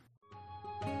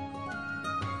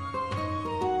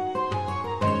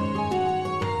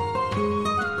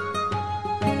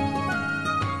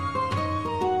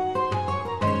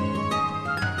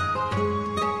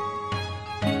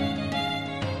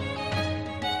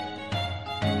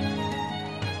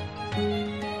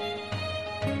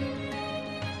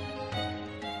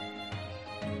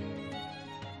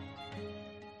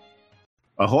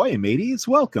Ahoy, mateys!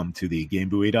 Welcome to the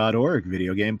GameBuoy.org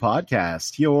video game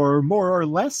podcast, your more or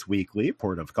less weekly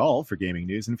port of call for gaming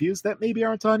news and views that maybe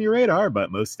aren't on your radar,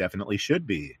 but most definitely should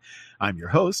be. I'm your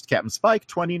host, Captain Spike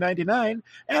 2099,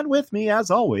 and with me,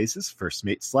 as always, is First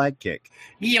Mate Slagkick.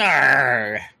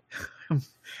 Yarr!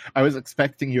 I was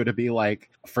expecting you to be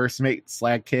like First Mate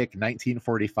Slagkick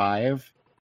 1945.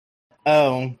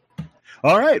 Oh.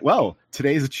 All right, well,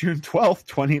 today's June 12th,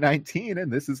 2019,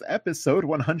 and this is episode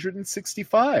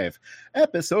 165.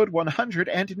 Episode 100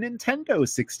 and Nintendo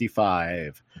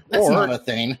 65. That's or not a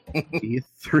thing.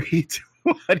 E3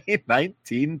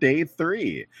 2019 Day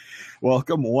 3.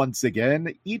 Welcome once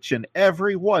again, each and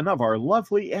every one of our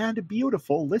lovely and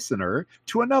beautiful listener,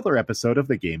 to another episode of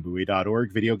the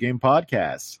GameBuoy.org video game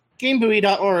podcast.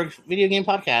 GameBuoy.org video game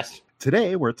podcast.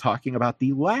 Today, we're talking about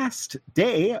the last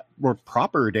day, or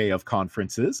proper day of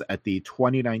conferences at the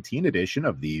 2019 edition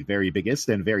of the very biggest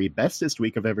and very bestest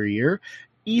week of every year,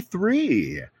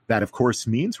 E3. That, of course,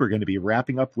 means we're going to be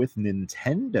wrapping up with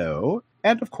Nintendo.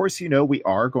 And, of course, we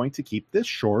are going to keep this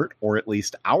short, or at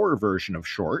least our version of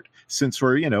short, since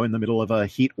we're, in the middle of a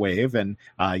heat wave. And,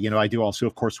 I do also,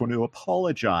 of course, want to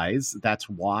apologize. That's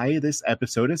why this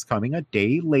episode is coming a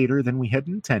day later than we had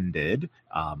intended.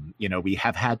 We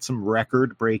have had some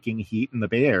record-breaking heat in the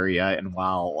Bay Area, and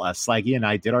while Slaggy and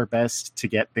I did our best to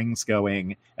get things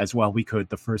going as well we could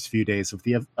the first few days of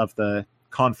the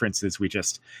conferences, we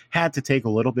just had to take a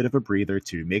little bit of a breather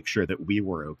to make sure that we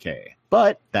were okay.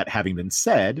 But that having been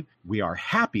said, we are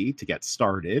happy to get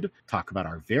started, talk about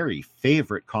our very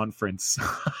favorite conference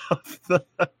of the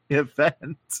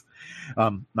event.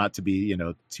 Not to be,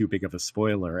 too big of a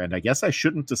spoiler, and I guess I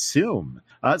shouldn't assume.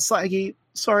 Slaggy,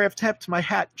 sorry I've tapped my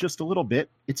hat just a little bit.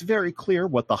 It's very clear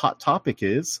what the hot topic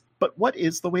is, but what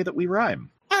is the way that we rhyme?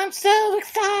 I'm so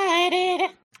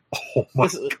excited! Oh my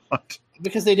god.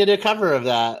 Because they did a cover of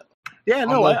that. Yeah,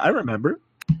 no, I remember.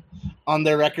 On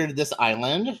their record, This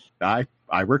Island. I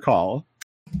recall.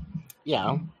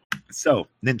 Yeah. So,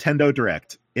 Nintendo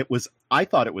Direct. I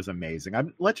thought it was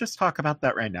amazing. Let's just talk about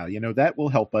that right now. That will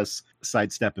help us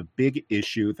sidestep a big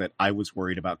issue that I was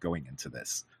worried about going into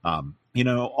this.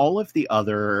 All of the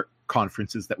other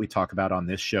conferences that we talk about on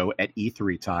this show at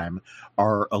E3 time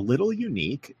are a little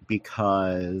unique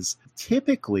because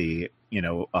typically,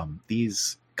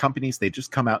 these companies, they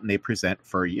just come out and they present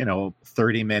for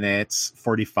 30 minutes,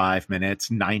 45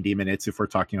 minutes, 90 minutes if we're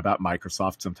talking about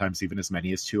Microsoft, sometimes even as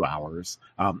many as 2 hours.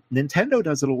 Nintendo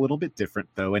does it a little bit different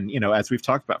though, and as we've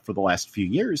talked about for the last few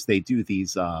years, they do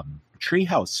these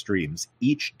Treehouse streams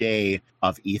each day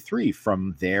of E3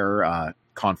 from their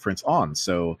conference on.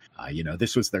 So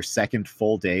this was their second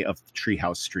full day of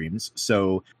Treehouse streams,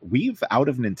 so we've out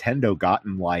of Nintendo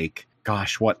gotten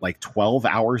 12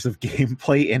 hours of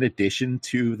gameplay in addition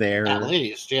to their, at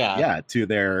least, to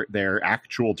their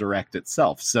actual Direct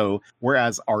itself. So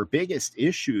whereas our biggest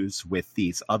issues with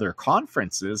these other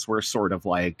conferences were sort of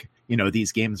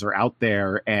these games are out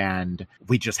there and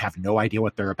we just have no idea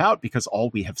what they're about because all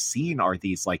we have seen are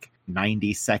these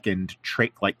 90-second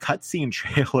cutscene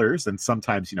trailers and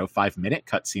sometimes 5-minute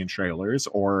cutscene trailers,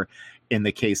 or in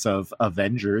the case of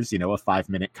Avengers, a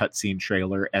 5-minute cutscene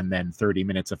trailer and then 30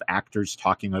 minutes of actors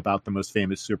talking about the most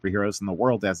famous superheroes in the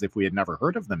world as if we had never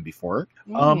heard of them before.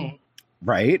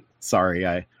 Right? Sorry,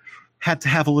 I had to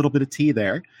have a little bit of tea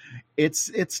there.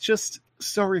 It's just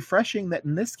so refreshing that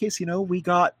in this case, we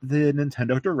got the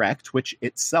Nintendo Direct, which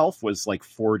itself was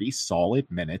 40 solid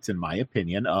minutes, in my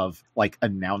opinion, of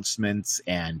announcements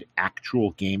and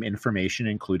actual game information,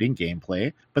 including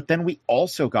gameplay. But then we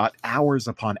also got hours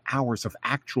upon hours of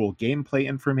actual gameplay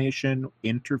information,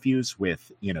 interviews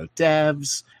with,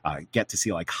 devs, get to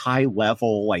see high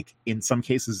level, in some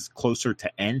cases closer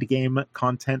to end game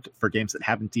content for games that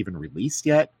haven't even released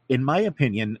yet. In my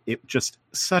opinion, it just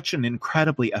such an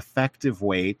incredibly effective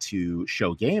way to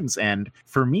show games. And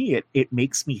for me, it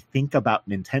makes me think about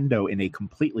Nintendo in a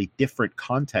completely different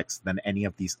context than any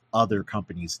of these other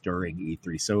companies during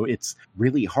E3. So it's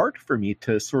really hard for me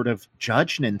to sort of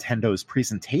judge Nintendo's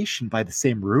presentation by the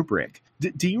same rubric.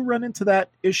 Do you run into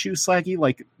that issue,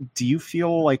 Slaggy? Do you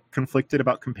feel conflicted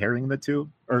about comparing the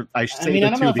two? Or I should say the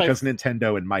two because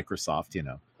Nintendo and Microsoft,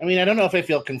 I don't know if I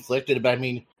feel conflicted, but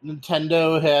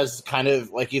Nintendo has kind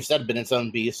of, like you've said, been its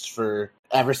own beast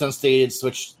ever since they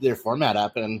switched their format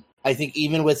up. And I think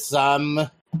even with some,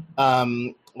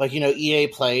 EA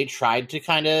Play tried to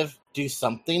kind of do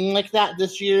something like that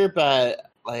this year, but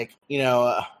I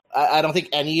don't think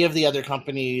any of the other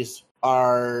companies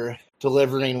are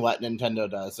delivering what Nintendo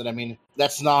does. And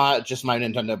that's not just my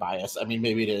Nintendo bias.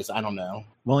 Maybe it is. I don't know.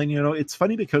 Well, and it's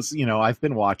funny because, I've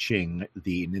been watching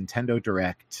the Nintendo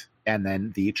Direct and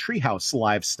then the Treehouse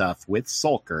Live stuff with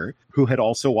Sulker, who had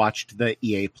also watched the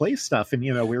EA Play stuff. And,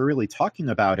 we were really talking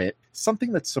about it.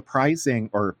 Something that's surprising,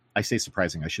 or I say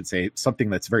surprising, I should say, something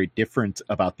that's very different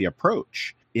about the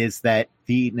approach is that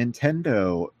the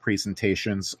Nintendo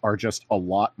presentations are just a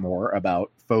lot more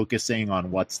about focusing on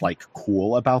what's like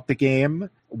cool about the game,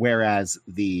 whereas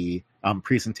the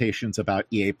presentations about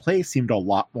EA Play seemed a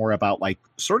lot more about like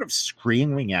sort of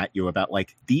screaming at you about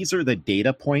like, these are the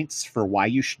data points for why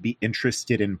you should be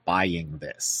interested in buying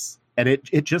this. And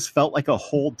it just felt like a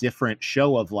whole different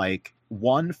show of like,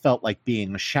 one felt like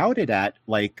being shouted at,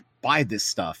 like, buy this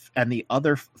stuff, and the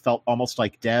other felt almost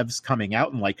like devs coming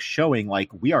out and like showing like,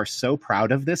 we are so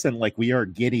proud of this, and like we are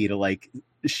giddy to like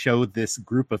show this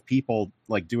group of people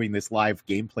like doing this live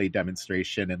gameplay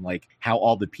demonstration and like how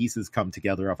all the pieces come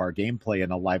together of our gameplay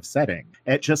in a live setting.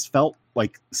 It just felt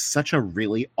like such a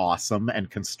really awesome and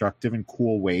constructive and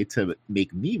cool way to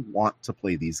make me want to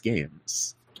play these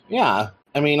games. Yeah.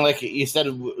 I mean, like you said,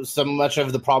 so much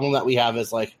of the problem that we have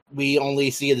is like we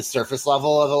only see the surface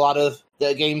level of a lot of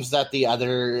the games that the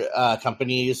other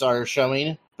companies are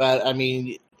showing. But I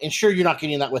mean, and sure, you're not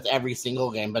getting that with every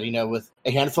single game, but with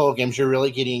a handful of games, you're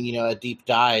really getting a deep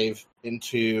dive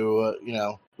into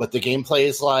what the gameplay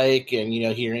is like, and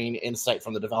hearing insight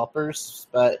from the developers.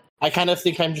 But I kind of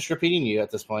think I'm just repeating you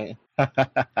at this point.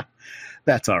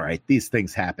 That's all right. These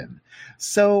things happen.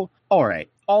 So, all right.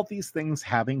 All these things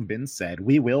having been said,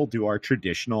 we will do our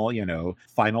traditional,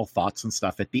 final thoughts and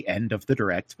stuff at the end of the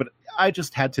direct. But I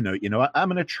just had to note, I'm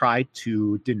going to try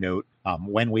to denote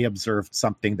when we observed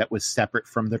something that was separate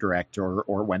from the direct or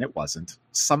when it wasn't.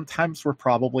 Sometimes we're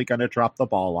probably going to drop the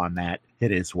ball on that.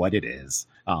 It is what it is.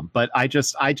 But I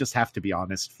just have to be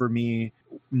honest. For me,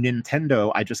 Nintendo,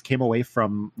 I just came away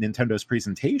from Nintendo's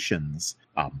presentations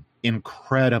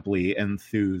incredibly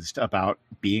enthused about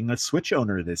being a Switch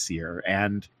owner this year.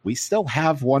 And we still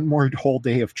have one more whole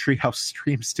day of Treehouse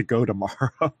streams to go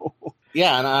tomorrow.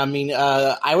 Yeah, and I mean,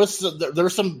 there were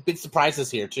some big surprises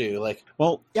here too.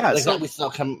 That we saw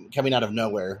coming out of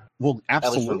nowhere. Well,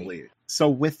 absolutely. So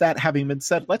with that having been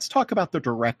said, let's talk about the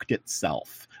direct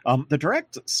itself. The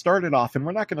direct started off, and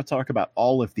we're not going to talk about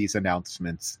all of these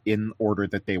announcements in order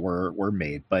that they were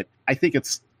made, but I think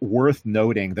it's worth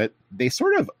noting that they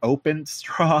sort of opened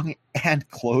strong and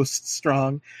closed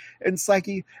strong. And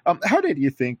Psyche, what did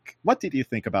you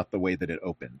think about the way that it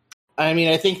opened? I mean,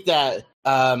 I think that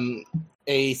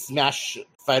a Smash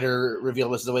Fighter reveal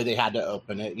was the way they had to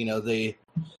open it.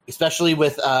 Especially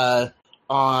with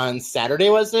on Saturday,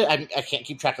 was it? I can't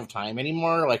keep track of time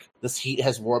anymore. Like, this heat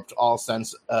has warped all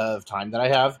sense of time that I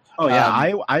have. Oh yeah,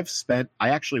 I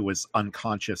actually was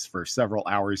unconscious for several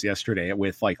hours yesterday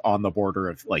with like on the border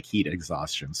of like heat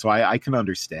exhaustion. So I can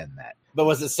understand that. But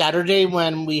was it Saturday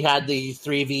when we had the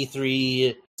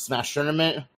 3v3 Smash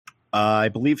tournament? I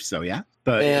believe so, yeah.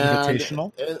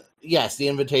 Invitational? Yes, the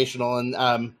Invitational.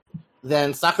 And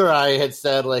then Sakurai had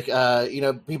said, like,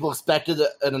 people expected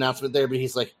an announcement there, but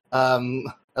he's like, I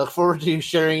look forward to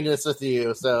sharing this with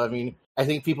you. So, I mean, I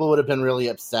think people would have been really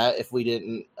upset if we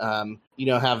didn't,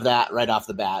 have that right off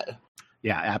the bat.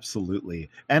 Yeah, absolutely.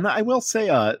 And I will say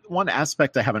one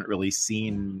aspect I haven't really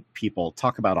seen people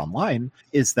talk about online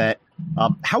is that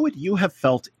how would you have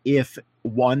felt if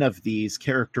one of these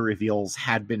character reveals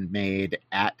had been made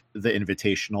at the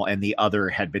Invitational and the other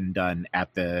had been done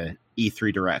at the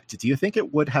E3 Direct? Do you think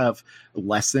it would have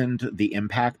lessened the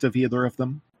impact of either of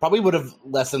them? Probably would have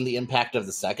lessened the impact of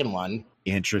the second one.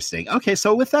 Interesting. Okay,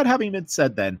 so with that having been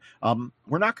said then,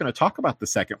 we're not going to talk about the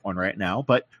second one right now,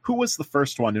 but who was the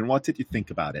first one and what did you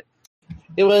think about it?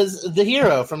 It was the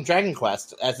hero from Dragon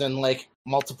Quest, as in, like,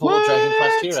 multiple Dragon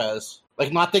Quest heroes.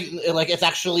 Like, not it's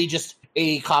actually just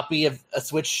a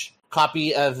Switch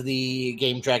copy of the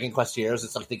game Dragon Quest Heroes.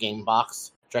 It's like the game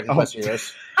box, Dragon Quest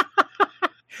Heroes.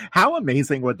 How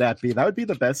amazing would that be? That would be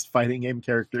the best fighting game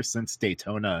character since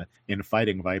Daytona in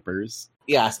Fighting Vipers.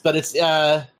 Yes, but it's,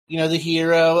 the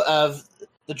hero of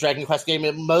the Dragon Quest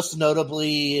game. Most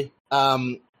notably,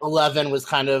 11 was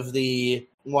kind of the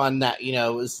one that,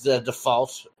 was the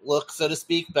default look, so to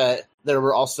speak, but there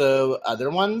were also other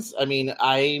ones. I mean,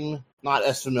 I'm not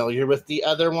as familiar with the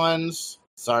other ones.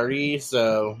 Sorry,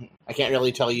 so I can't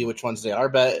really tell you which ones they are,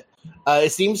 but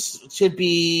it seems to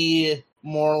be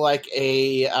more like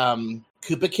a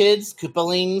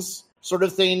Koopalings sort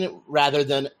of thing, rather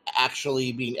than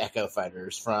actually being Echo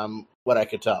Fighters, from what I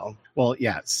could tell. Well,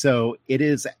 yeah, so it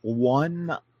is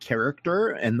one character,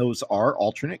 and those are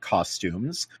alternate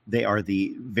costumes. They are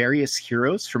the various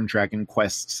heroes from Dragon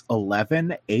Quests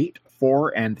 11, 8,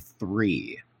 4, and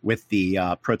 3, with the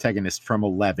protagonist from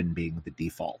 11 being the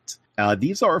default.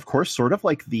 These are, of course, sort of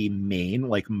like the main,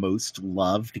 like most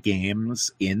loved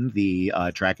games in the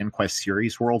Dragon Quest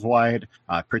series worldwide.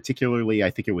 Particularly,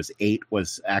 I think it was 8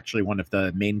 was actually one of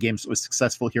the main games that was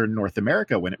successful here in North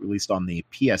America when it released on the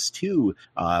PS2.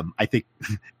 I think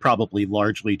probably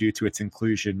largely due to its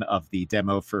inclusion of the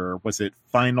demo for, was it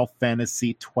Final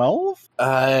Fantasy 12?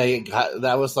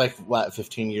 That was like, what,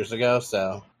 15 years ago?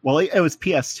 So... Well, it was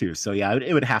PS2, so yeah,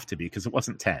 it would have to be because it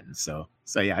wasn't 10. So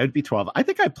yeah, it would be 12. I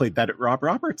think I played that at Rob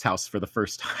Roberts' house for the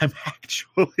first time,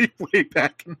 actually, way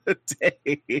back in the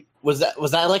day. Was that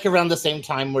like around the same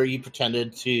time where you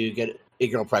pretended to get a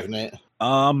girl pregnant?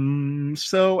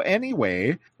 So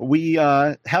anyway, we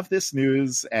have this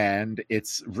news, and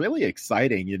it's really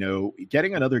exciting. You know,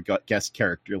 getting another guest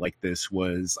character like this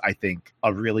was, I think,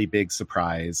 a really big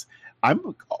surprise.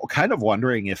 I'm kind of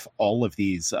wondering if all of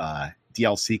these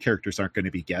DLC characters aren't going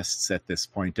to be guests at this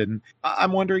point. And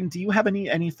I'm wondering, do you have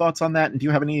any thoughts on that? And do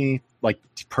you have any like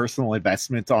personal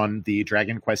investment on the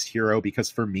Dragon Quest Hero?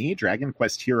 Because for me, Dragon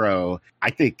Quest Hero, I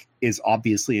think, is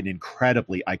obviously an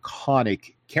incredibly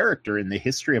iconic character in the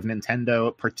history of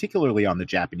Nintendo, particularly on the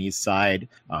Japanese side.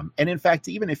 And in fact,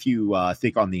 even if you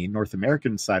think on the North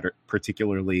American side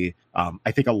particularly,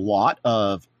 I think a lot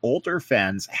of older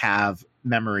fans have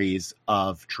memories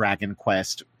of Dragon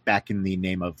Quest back in the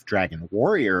name of Dragon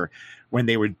Warrior, when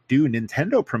they would do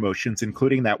Nintendo promotions,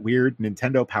 including that weird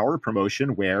Nintendo Power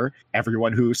promotion where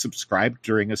everyone who subscribed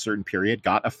during a certain period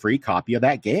got a free copy of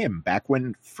that game, back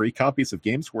when free copies of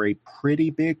games were a pretty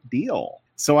big deal.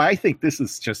 So I think this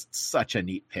is just such a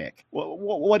neat pick.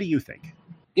 What do you think?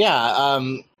 Yeah,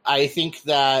 I think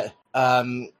that, a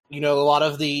lot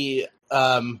of the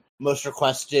most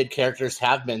requested characters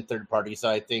have been third party. So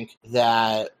I think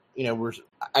that,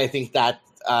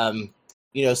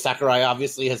 Sakurai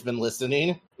obviously has been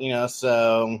listening,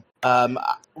 so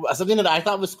something that I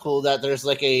thought was cool, that there's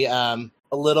like a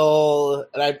little,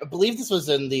 and I believe this was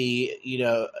in the,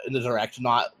 in the direct,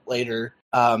 not later,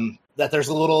 that there's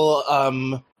a little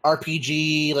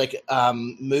RPG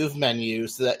move menu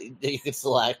so that you could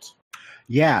select.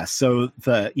 Yeah, so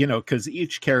because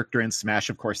each character in Smash,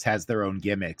 of course, has their own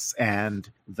gimmicks, and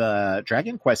the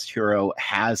Dragon Quest Hero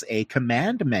has a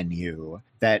command menu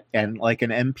and like an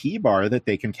MP bar that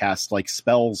they can cast like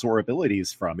spells or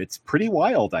abilities from. It's pretty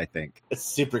wild, I think. It's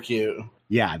super cute.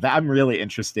 Yeah, I'm really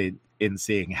interested in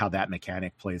seeing how that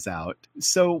mechanic plays out.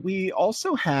 So we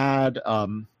also had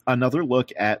another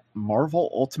look at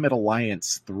Marvel Ultimate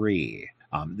Alliance 3.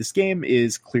 This game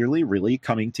is clearly really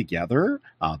coming together,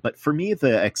 but for me,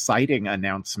 the exciting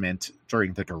announcement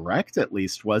during the Direct, at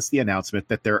least, was the announcement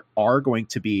that there are going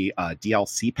to be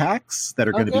DLC packs that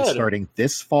are going to be starting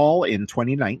this fall in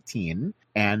 2019.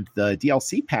 And the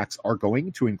DLC packs are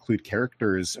going to include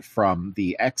characters from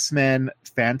the X-Men,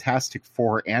 Fantastic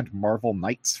Four, and Marvel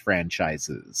Knights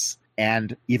franchises.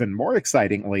 And even more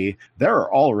excitingly, there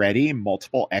are already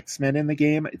multiple X-Men in the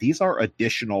game. These are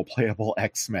additional playable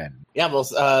X-Men. Yeah,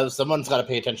 well, someone's got to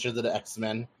pay attention to the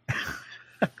X-Men.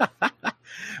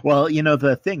 Well,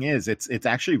 the thing is, it's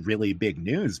actually really big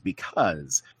news,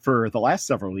 because for the last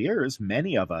several years,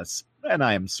 many of us, and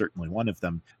I am certainly one of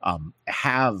them,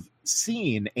 have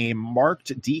seen a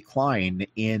marked decline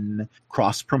in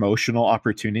cross-promotional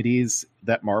opportunities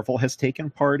that Marvel has taken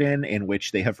part in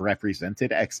which they have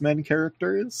represented X-Men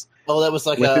characters. Well, that was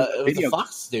like a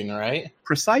Fox thing, right?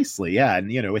 Precisely, yeah.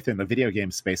 And, within the video game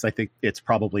space, I think it's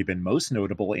probably been most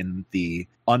notable in the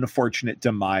unfortunate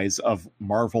demise of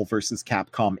Marvel versus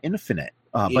Capcom Infinite.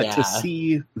 But to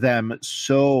see them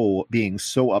being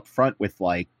so upfront with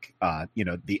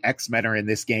the X-Men are in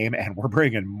this game and we're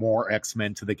bringing more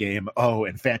X-Men to the game. Oh,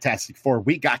 and Fantastic Four,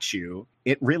 we got you.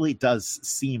 It really does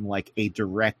seem like a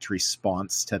direct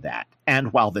response to that.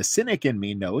 And while the cynic in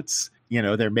me notes,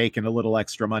 they're making a little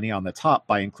extra money on the top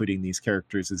by including these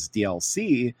characters as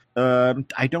DLC,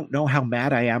 I don't know how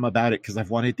mad I am about it, because I've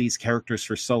wanted these characters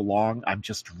for so long. I'm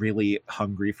just really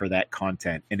hungry for that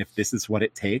content. And if this is what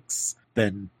it takes,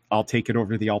 then I'll take it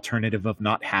over the alternative of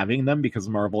not having them, because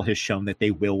Marvel has shown that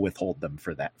they will withhold them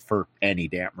for any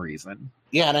damn reason.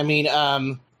 Yeah, and I mean,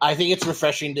 I think it's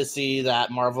refreshing to see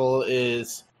that Marvel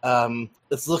is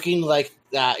it's looking like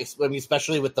that. I mean,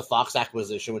 especially with the Fox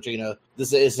acquisition, which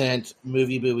this isn't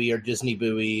movie buoy or Disney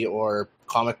buoy or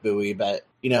comic buoy, but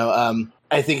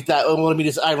I think that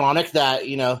it's ironic that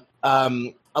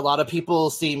a lot of people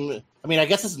seem. I mean, I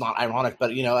guess it's not ironic,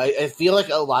 but I feel like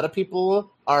a lot of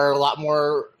people are a lot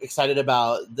more excited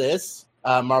about this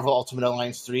Marvel Ultimate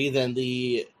Alliance 3 than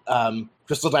the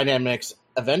Crystal Dynamics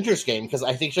Avengers game, because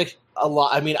I think a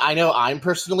lot. I mean, I know I'm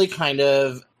personally kind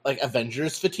of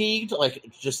Avengers fatigued.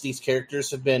 Just these characters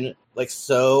have been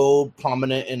so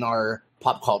prominent in our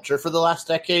pop culture for the last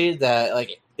decade, that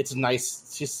like it's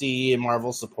nice to see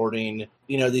Marvel supporting,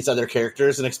 these other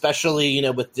characters, and especially,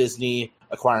 with Disney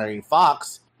acquiring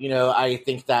Fox. I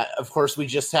think that, of course, we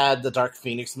just had the Dark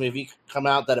Phoenix movie come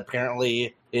out that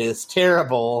apparently is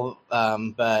terrible,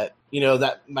 but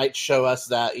that might show us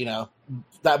that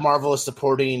that Marvel is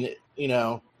supporting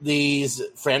these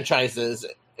franchises,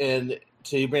 and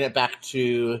to bring it back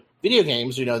to video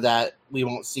games, that we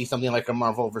won't see something like a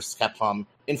Marvel vs. Capcom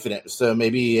Infinite. So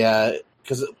maybe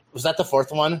because was that the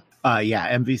fourth one?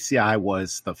 Yeah, MVCI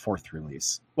was the fourth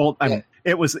release. Well,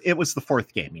 it was the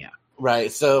fourth game, yeah.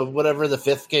 Right. So whatever the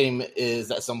fifth game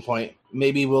is at some point,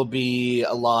 maybe will be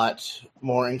a lot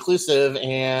more inclusive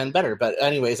and better. But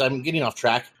anyways, I'm getting off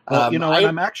track. Well,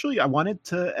 I wanted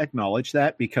to acknowledge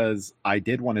that because I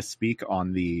did want to speak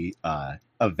on the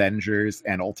Avengers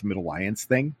and Ultimate Alliance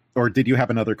thing. Or did you have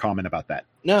another comment about that?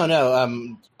 No.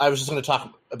 I was just going to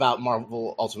talk about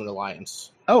Marvel Ultimate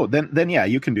Alliance. Oh, then yeah,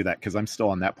 you can do that because I'm still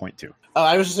on that point too. Oh,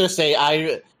 I was just going to say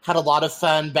I had a lot of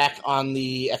fun back on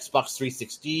the Xbox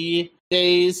 360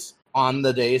 days, in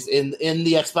the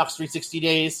Xbox 360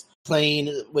 days,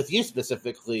 playing with you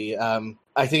specifically.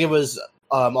 I think it was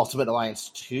Ultimate Alliance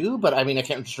 2, but I mean, I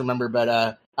can't just remember. But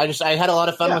I had a lot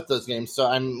of fun with those games, so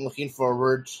I'm looking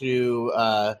forward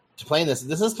to playing this.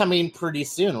 This is coming pretty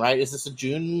soon, right? Is this a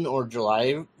June or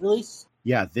July release?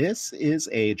 Yeah, this is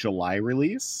a July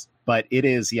release. But it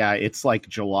is, it's like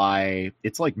July,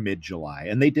 it's like mid-July.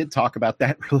 And they did talk about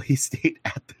that release date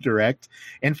at the Direct.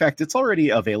 In fact, it's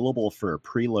already available for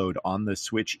preload on the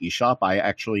Switch eShop. I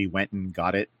actually went and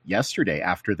got it yesterday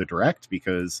after the Direct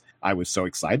because I was so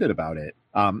excited about it.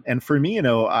 And for me,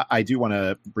 I do want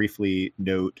to briefly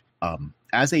note,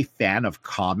 as a fan of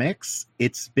comics,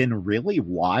 it's been really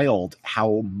wild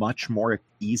how much more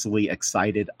easily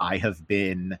excited I have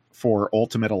been for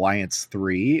Ultimate Alliance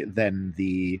 3 than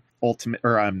the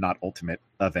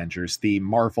the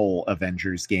Marvel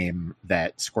Avengers game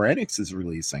that Square Enix is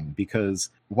releasing. Because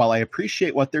while I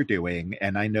appreciate what they're doing,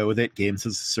 and I know that games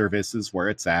as a service is where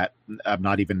it's at, I'm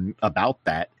not even about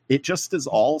that. It just is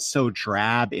all so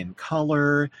drab in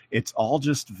color. It's all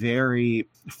just very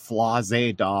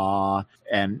flazé-da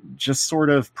and just sort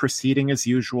of proceeding as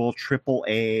usual,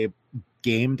 AAA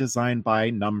game designed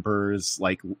by numbers,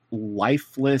 like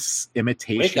lifeless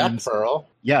imitations. Wake up, Pearl.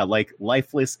 Yeah, like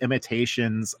lifeless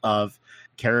imitations of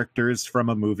characters from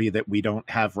a movie that we don't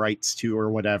have rights to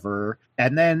or whatever.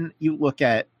 And then you look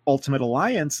at Ultimate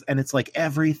Alliance and it's like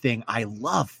everything I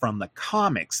love from the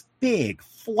comics. Big,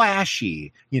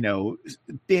 flashy,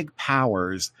 big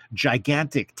powers,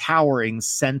 gigantic towering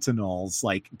sentinels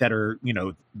like that are,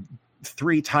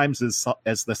 3 times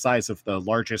as the size of the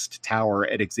largest tower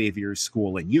at Xavier's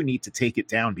school, and you need to take it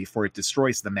down before it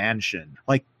destroys the mansion.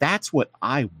 Like, that's what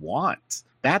I want.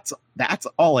 That's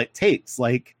all it takes.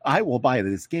 Like, I will buy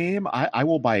this game. I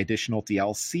will buy additional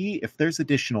DLC. If there's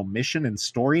additional mission and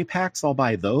story packs, I'll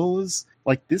buy those.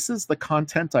 Like, this is the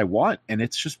content I want. And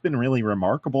it's just been really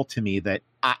remarkable to me that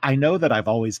I know that I've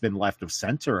always been left of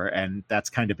center, and that's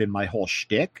kind of been my whole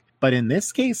shtick. But in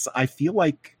this case, I feel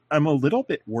like I'm a little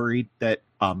bit worried that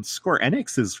Square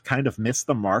Enix has kind of missed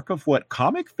the mark of what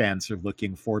comic fans are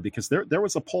looking for, because there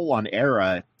was a poll on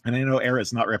Era, and I know Era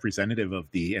is not representative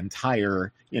of the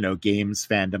entire, games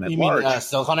fandom at large. You mean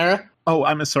Silicon Era? Oh,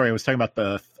 I'm sorry. I was talking about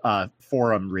the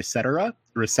forum Resetera.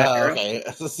 Okay.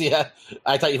 Yeah,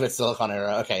 I thought you meant Silicon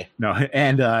Era. Okay. No,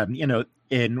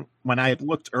 and when I had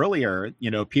looked earlier,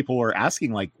 people were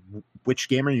asking, like, which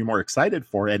game are you more excited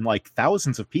for? And like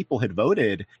thousands of people had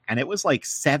voted, and it was like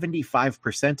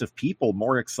 75% of people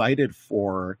more excited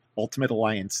for Ultimate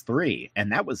Alliance 3.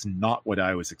 And that was not what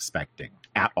I was expecting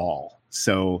at all.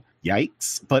 So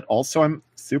yikes, but also I'm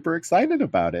super excited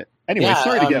about it. Anyway,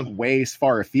 sorry to get way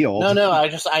far afield. No,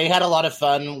 I had a lot of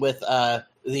fun with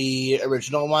the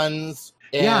original ones.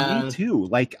 And yeah, me too.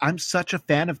 Like, I'm such a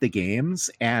fan of the games,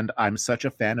 and I'm such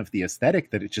a fan of the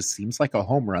aesthetic that it just seems like a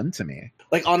home run to me.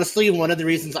 Like, honestly, one of the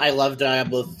reasons I love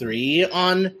Diablo 3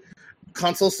 on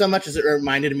console so much is it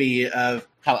reminded me of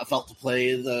how it felt to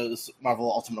play those Marvel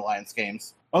Ultimate Alliance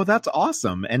games. Oh, that's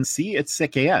awesome. And see, it's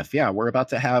sick AF. Yeah, we're about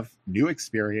to have new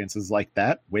experiences like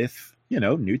that with,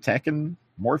 new tech and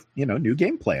more, new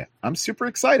gameplay. I'm super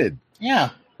excited. Yeah.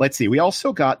 Let's see. We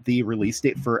also got the release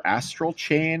date for Astral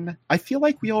Chain. I feel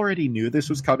like we already knew this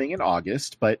was coming in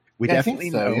August, but we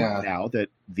definitely know now that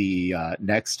the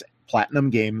next Platinum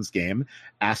Games game,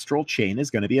 Astral Chain, is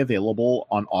going to be available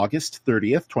on August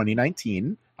 30th,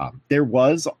 2019. There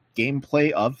was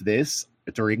gameplay of this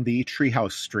during the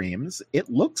Treehouse streams. It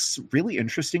looks really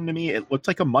interesting to me. It looked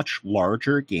like a much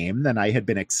larger game than I had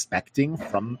been expecting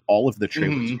from all of the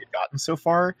trailers we've gotten so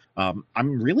far. I'm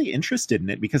really interested in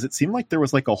it because it seemed like there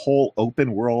was like a whole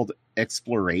open world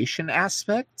exploration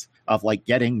aspect of like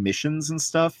getting missions and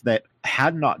stuff that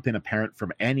had not been apparent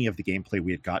from any of the gameplay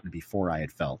we had gotten before, I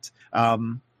had felt.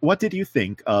 What did you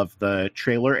think of the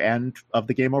trailer and of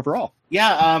the game overall?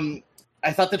 Yeah,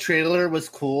 I thought the trailer was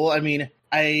cool. I mean,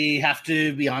 I have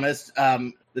to be honest,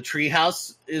 the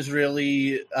Treehouse is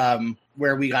really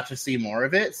where we got to see more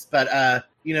of it. But,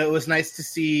 you know, it was nice to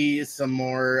see some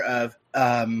more of,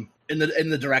 in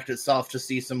the direct itself, to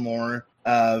see some more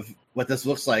of what this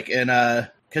looks like. And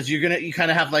because you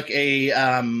kind of have like a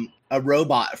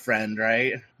robot friend,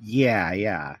 right?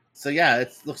 Yeah. So yeah,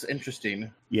 it looks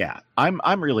interesting. Yeah,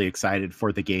 I'm really excited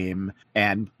for the game,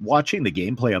 and watching the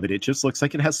gameplay of it, it just looks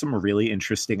like it has some really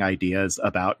interesting ideas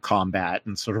about combat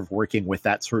and sort of working with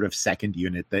that sort of second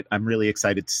unit that I'm really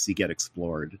excited to see get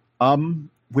explored.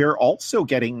 We're also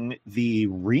getting the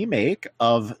remake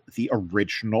of the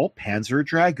original Panzer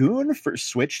Dragoon for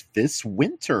Switch this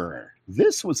winter.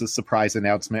 This was a surprise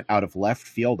announcement out of left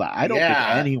field. I don't think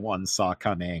anyone saw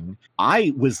coming.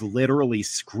 I was literally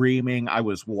screaming. I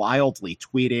was wildly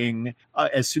tweeting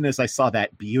as soon as I saw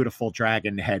that beautiful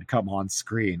dragon head come on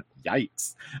screen.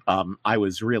 Yikes. I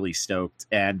was really stoked.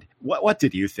 And what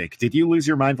did you think? Did you lose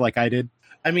your mind like I did?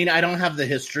 I mean, I don't have the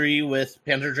history with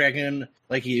Panzer Dragoon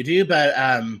like you do,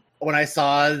 but when I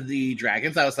saw the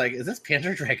dragons, I was like, is this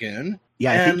Panzer Dragoon?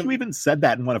 Yeah, I think you even said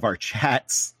that in one of our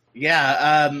chats.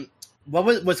 Yeah,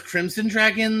 what was Crimson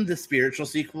Dragon, the spiritual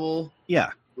sequel? Yeah.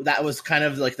 That was kind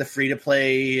of like the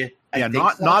free-to-play...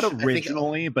 not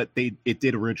originally, but it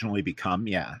did originally become,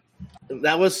 yeah.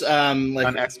 That was like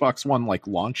an Xbox One like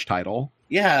launch title.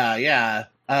 Yeah.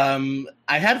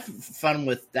 I had fun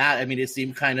with that. I mean, it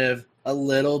seemed kind of a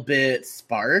little bit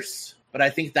sparse, but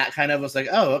I think that kind of was like,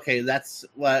 oh, okay, that's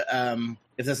what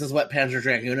if this is what Panzer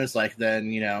Dragoon is like,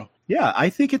 then, you know. Yeah, I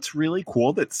think it's really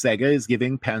cool that Sega is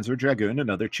giving Panzer Dragoon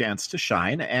another chance to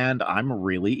shine, and I'm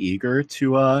really eager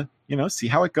to see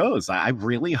how it goes. I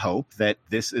really hope that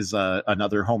this is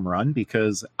another home run,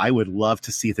 because I would love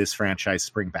to see this franchise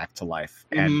spring back to life,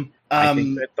 and I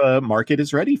think that the market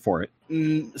is ready for it.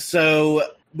 So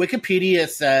Wikipedia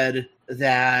said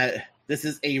that this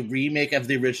is a remake of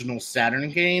the original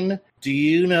Saturn game. Do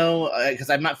you know? Because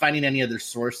I'm not finding any other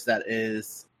source that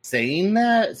is saying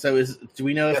that. So do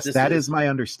we know if this that is my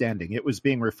understanding. It was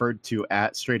being referred to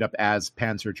straight up as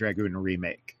Panzer Dragoon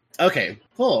Remake. Okay,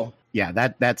 cool.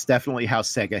 Yeah, that's definitely how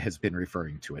Sega has been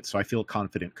referring to it. So I feel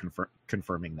confident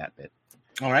confirming that bit.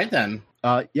 All right, then.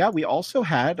 We also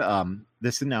had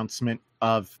this announcement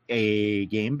of a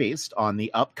game based on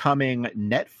the upcoming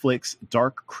Netflix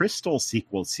Dark Crystal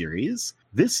sequel series.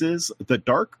 This is the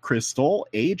Dark Crystal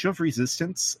Age of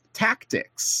Resistance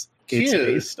Tactics. Cute. It's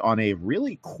based on a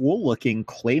really cool-looking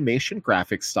claymation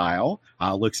graphic style.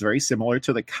 Looks very similar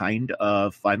to the kind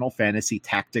of Final Fantasy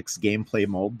Tactics gameplay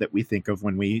mode that we think of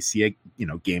when we see a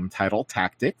game title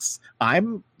Tactics.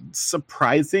 I'm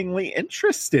surprisingly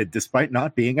interested, despite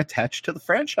not being attached to the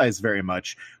franchise very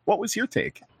much. What was your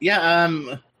take? Yeah,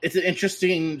 it's an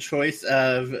interesting choice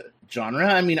of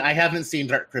genre. I mean, I haven't seen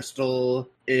Dark Crystal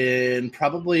in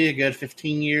probably a good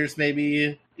 15 years,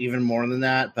 maybe even more than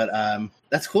that, but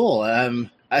that's cool.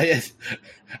 I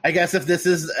guess if this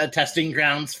is a testing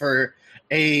grounds for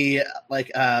a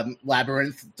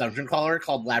Labyrinth dungeon crawler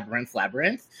called Labyrinth,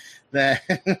 then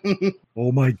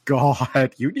oh my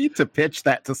god, you need to pitch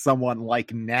that to someone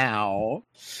like now.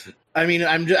 I mean,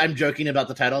 I'm joking about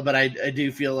the title, but I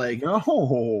do feel like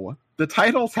no, the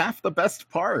title's half the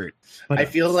best part. But I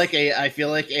feel like a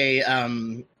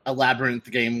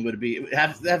Labyrinth game would be.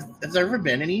 Has there ever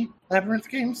been any Labyrinth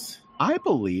games? I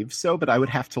believe so, but I would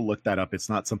have to look that up. It's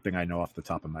not something I know off the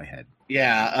top of my head.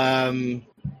 Yeah.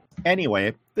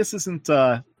 Anyway, this isn't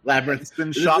Labyrinth.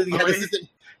 This isn't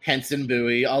Henson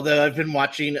Bowie. Although I've been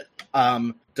watching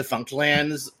Defunct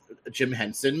Land's Jim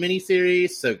Henson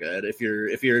miniseries. So good. If you're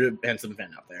a Henson fan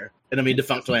out there, and I mean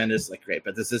Defunct Land is like great,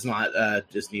 but this is not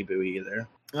Disney Bowie either.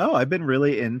 Oh, I've been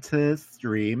really into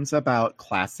streams about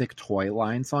classic toy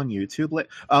lines on YouTube.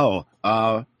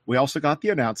 We also got the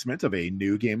announcement of a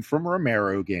new game from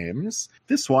Romero Games.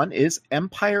 This one is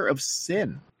Empire of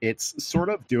Sin. It's sort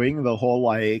of doing the whole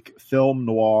like film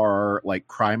noir, like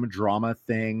crime drama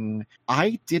thing.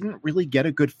 I didn't really get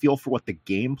a good feel for what the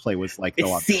gameplay was like. It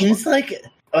seems like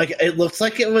it looks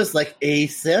like it was like a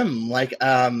sim,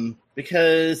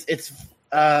 because it's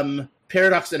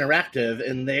Paradox Interactive,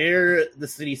 and they're the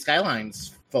City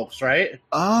Skylines folks, right?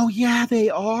 Oh yeah, they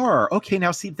are. Okay,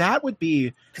 now see, that would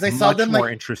be Because I saw them more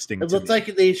like interesting. it looked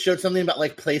like they showed something about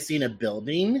like placing a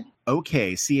building.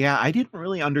 Okay, see, yeah, I didn't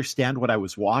really understand what I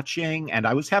was watching, and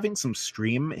I was having some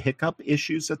stream hiccup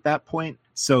issues at that point.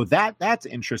 So that's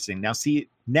interesting. Now, see,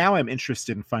 now I'm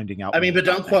interested in finding out. I mean, more but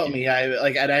don't about that quote game. me.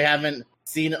 I haven't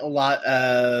seen a lot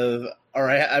of, or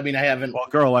I mean, I haven't. Well,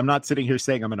 girl, I'm not sitting here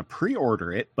saying I'm going to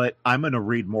pre-order it, but I'm going to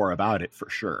read more about it for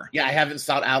sure. Yeah, I haven't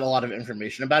sought out a lot of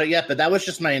information about it yet, but that was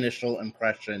just my initial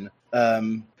impression.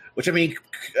 Which I mean,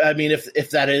 if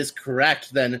that is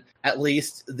correct, then at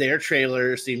least their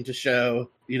trailer seemed to show,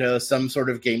 some sort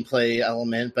of gameplay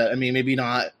element. But I mean, maybe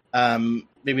not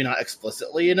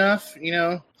explicitly enough,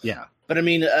 Yeah. But I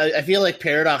mean, I feel like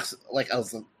Paradox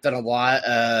has done a lot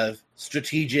of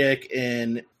strategic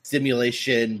and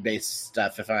simulation-based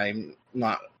stuff. If I'm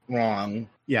not wrong.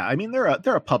 Yeah, I mean they're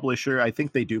a publisher. I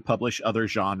think they do publish other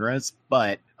genres,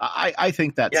 but I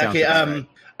think that sounds okay. right.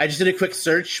 I just did a quick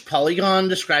search. Polygon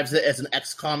describes it as an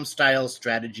XCOM style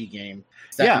strategy game.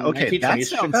 Yeah, okay,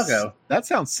 Chicago. That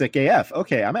sounds sick AF.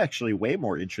 Okay, I'm actually way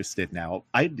more interested now.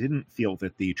 I didn't feel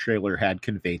that the trailer had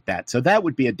conveyed that, so that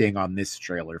would be a ding on this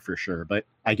trailer for sure. But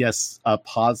I guess a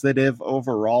positive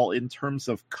overall in terms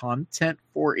of content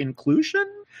for inclusion.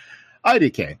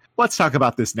 IDK. Let's talk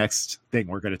about this next thing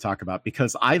we're going to talk about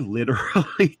because I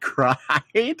literally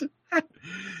cried.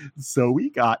 So we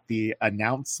got the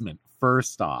announcement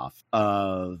first off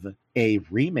of a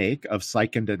remake of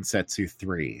Seiken Densetsu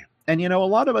 3. And, a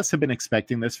lot of us have been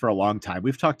expecting this for a long time.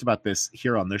 We've talked about this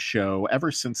here on the show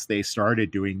ever since they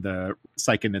started doing the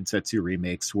Seiken Densetsu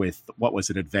remakes with, what was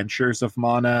it, Adventures of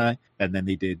Mana? And then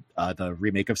they did the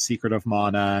remake of Secret of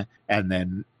Mana. And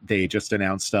then they just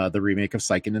announced the remake of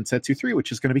Seiken Densetsu 3,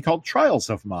 which is going to be called Trials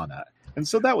of Mana. And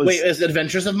so that was... Wait, is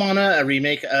Adventures of Mana a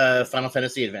remake of Final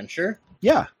Fantasy Adventure?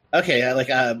 Yeah. Okay,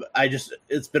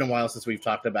 it's been a while since we've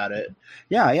talked about it.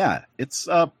 Yeah. It's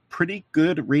a pretty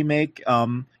good remake.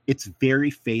 It's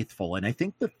very faithful. And I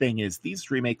think the thing is,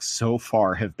 these remakes so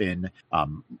far have been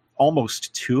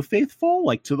almost too faithful,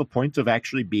 like to the point of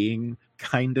actually being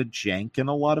kind of jank in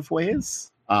a lot of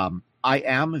ways. I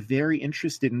am very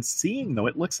interested in seeing, though,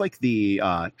 it looks like the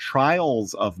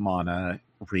Trials of Mana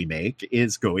remake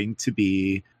is going to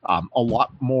be a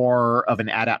lot more of an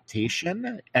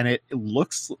adaptation, and it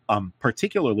looks,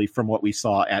 particularly from what we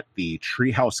saw at the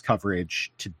Treehouse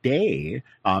coverage today,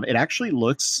 it actually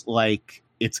looks like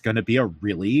it's going to be a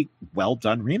really well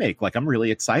done remake. Like, I'm really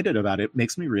excited about it. It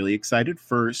makes me really excited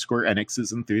for Square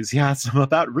Enix's enthusiasm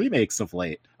about remakes of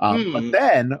late. But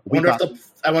then I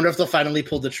wonder if they'll finally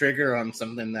pull the trigger on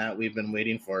something that we've been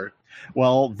waiting for.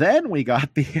 Well, then we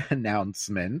got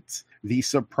the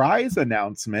surprise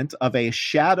announcement of a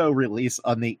shadow release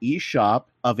on the eShop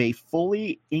of a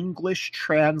fully English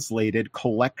translated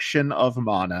collection of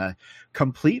Mana,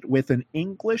 complete with an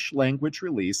English language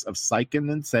release of Seiken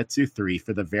Densetsu 3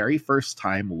 for the very first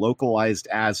time, localized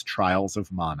as Trials of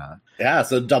Mana. Yeah,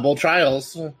 so double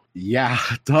Trials. Yeah,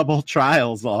 double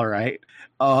Trials, all right.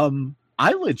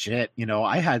 I legit,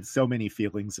 I had so many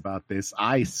feelings about this.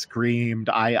 I screamed.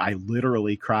 I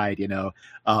literally cried,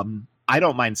 I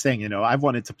don't mind saying, I've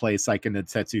wanted to play Seiken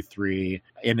Densetsu 3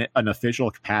 in an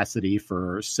official capacity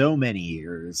for so many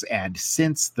years. And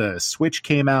since the Switch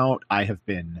came out, I have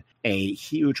been a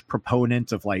huge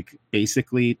proponent of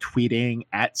basically tweeting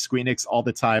at Squeenix all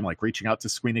the time, reaching out to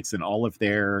Squeenix and all of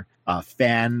their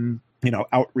fan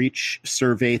outreach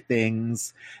survey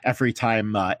things. Every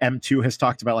time M2 has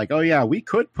talked about oh yeah, we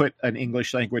could put an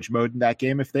English language mode in that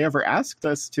game if they ever asked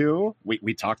us to.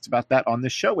 We talked about that on the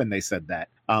show when they said that.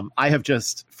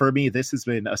 For me, this has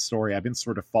been a story I've been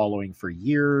sort of following for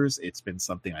years. It's been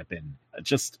something I've been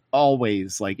just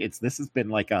always this has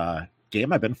been a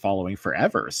game I've been following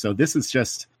forever. So this is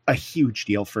just a huge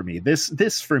deal for me.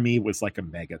 This for me was like a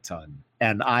megaton,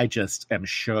 and I just am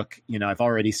shook. I've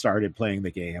already started playing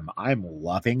the game. I'm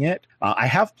loving it. I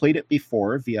have played it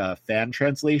before via fan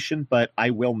translation, but I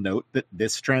will note that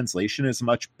this translation is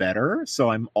much better,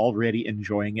 so I'm already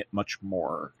enjoying it much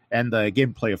more. And the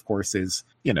gameplay, of course, is,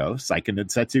 Seiken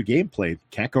Densetsu gameplay.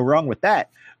 Can't go wrong with that.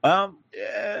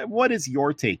 What is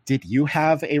your take? Did you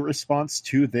have a response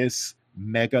to this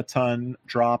megaton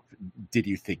drop? Did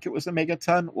you think it was a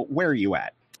megaton? Where are you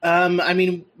at? I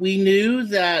mean, we knew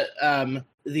that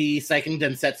the Seiken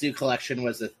Densetsu collection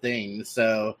was a thing,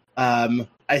 so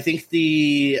I think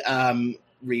the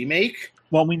remake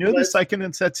Well, we knew the Seiken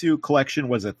Densetsu collection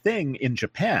was a thing in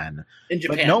Japan. In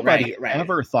Japan, but nobody right.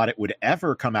 ever thought it would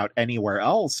ever come out anywhere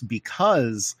else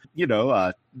because,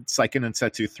 Seiken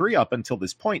Densetsu 3 up until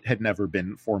this point had never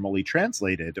been formally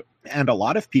translated. And a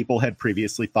lot of people had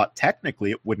previously thought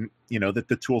technically it wouldn't, that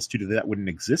the tools to do that wouldn't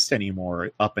exist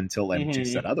anymore up until M2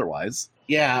 said otherwise.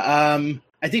 Yeah,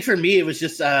 I think for me it was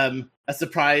just a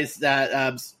surprise that,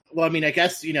 I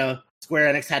guess,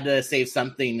 Square Enix had to save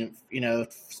something,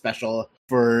 special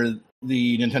for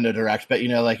the Nintendo Direct, but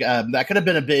that could have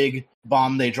been a big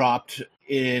bomb they dropped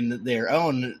in their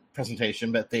own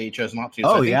presentation, but they chose not to.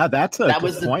 So that's a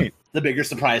good point. The bigger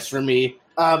surprise for me.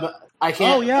 I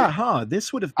can't. Oh yeah,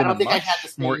 This would have been a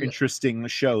much more interesting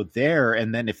show there.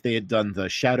 And then if they had done the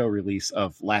shadow release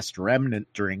of Last Remnant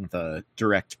during the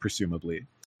Direct, presumably,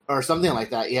 or something like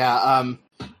that. Yeah.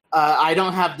 I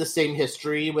don't have the same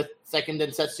history with Seiken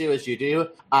Densetsu as you do.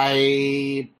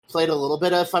 I played a little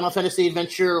bit of Final Fantasy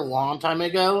Adventure a long time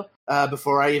ago,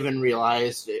 before I even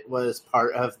realized it was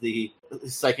part of the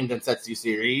Seiken Densetsu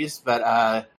series.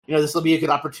 But, this will be a good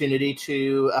opportunity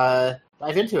to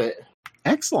dive into it.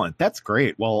 Excellent. That's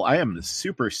great. Well, I am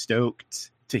super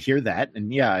stoked to hear that.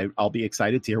 And yeah, I'll be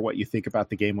excited to hear what you think about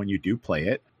the game when you do play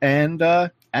it. And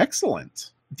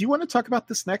excellent. Do you want to talk about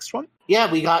this next one? Yeah,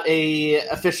 we got a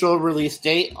official release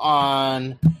date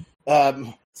on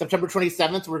September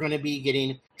 27th. We're going to be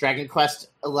getting Dragon Quest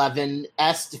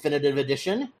XI-S Definitive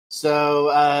Edition.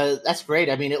 So that's great.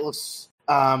 I mean, it looks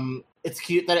it's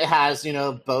cute that it has,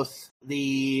 both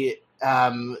the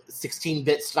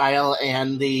 16-bit style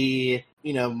and the,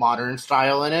 modern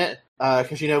style in it.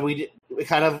 Because, we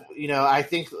kind of, I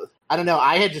think, I don't know,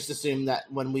 I had just assumed that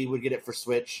when we would get it for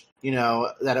Switch,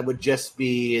 that it would just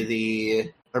be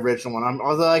the original one.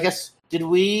 Although, I guess, did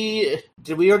we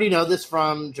already know this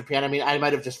from Japan? I mean, I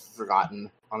might have just forgotten,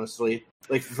 honestly.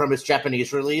 Like, from its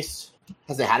Japanese release.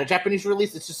 Has it had a Japanese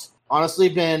release? It's just honestly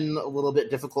been a little bit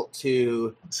difficult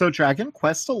to... So Dragon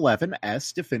Quest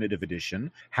XI-S Definitive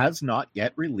Edition has not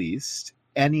yet released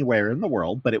anywhere in the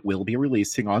world, but it will be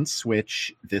releasing on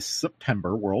Switch this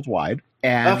September worldwide.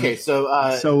 And okay, so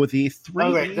the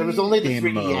 3D right, there was only the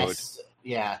 3DS mode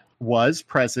yeah was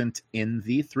present in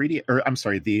the 3D, or I'm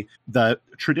sorry, the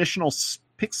traditional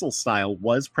pixel style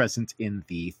was present in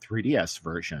the 3DS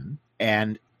version,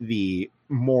 and the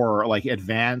more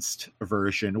advanced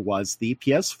version was the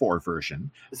PS4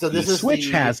 version. So this the is Switch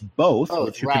has both,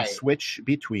 which you right. can switch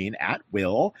between at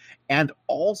will, and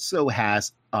also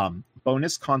has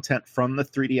bonus content from the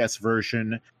 3DS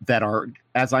version that are,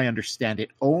 as I understand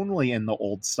it, only in the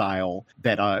old style,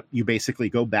 that you basically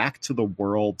go back to the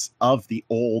worlds of the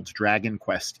old Dragon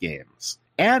Quest games.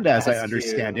 And as I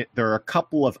understand it, there are a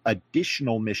couple of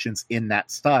additional missions in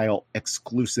that style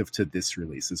exclusive to this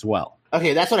release as well.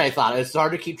 Okay, that's what I thought. It's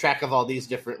hard to keep track of all these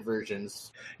different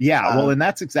versions. Yeah, well, and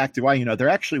that's exactly why, there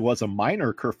actually was a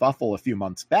minor kerfuffle a few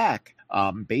months back,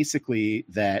 basically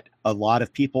that a lot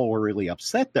of people were really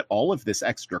upset that all of this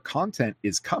extra content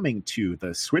is coming to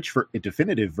the Switch for a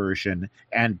definitive version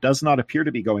and does not appear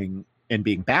to be going and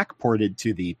being backported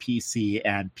to the PC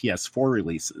and PS4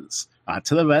 releases.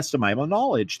 To the best of my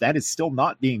knowledge, that is still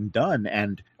not being done,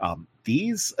 and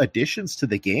these additions to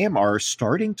the game are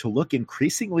starting to look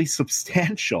increasingly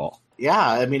substantial. Yeah,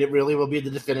 I mean, it really will be the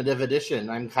definitive edition.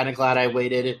 I'm kind of glad I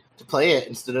waited to play it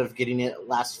instead of getting it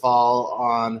last fall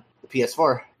on the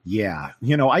PS4. Yeah,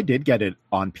 I did get it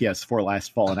on PS4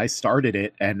 last fall, and I started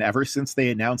it, and ever since they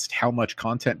announced how much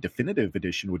content Definitive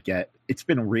Edition would get, it's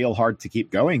been real hard to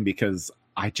keep going because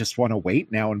I just want to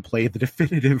wait now and play the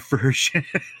definitive version.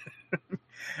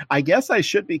 I guess I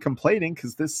should be complaining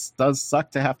because this does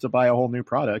suck to have to buy a whole new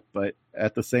product, but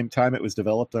at the same time, it was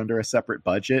developed under a separate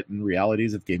budget, and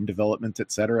realities of game development,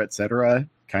 et cetera,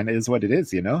 kind of is what it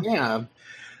is, Yeah.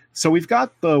 So we've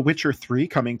got The Witcher 3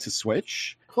 coming to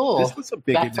Switch. Cool. This was a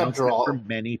big announcement for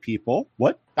many people.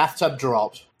 What? Bathtub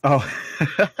Geralt. Oh.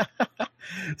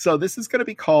 So this is going to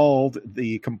be called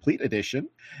the Complete Edition,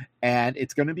 and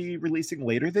it's going to be releasing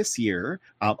later this year.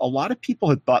 A lot of people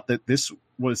had thought that this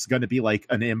was going to be like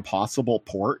an impossible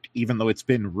port, even though it's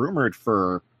been rumored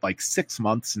for 6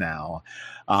 months now.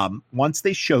 Once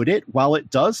they showed it, while it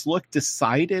does look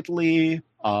decidedly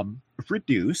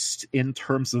reduced in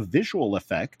terms of visual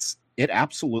effects, it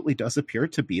absolutely does appear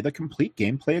to be the complete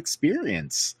gameplay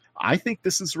experience. I think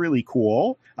this is really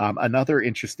cool. Another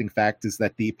interesting fact is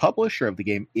that the publisher of the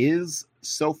game is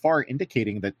so far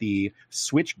indicating that the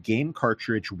Switch game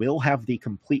cartridge will have the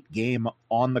complete game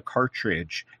on the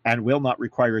cartridge and will not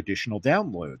require additional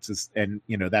downloads. And,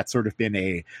 that's sort of been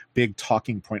a big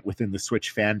talking point within the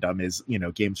Switch fandom is,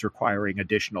 games requiring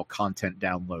additional content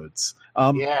downloads.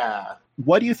 Yeah.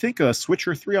 What do you think of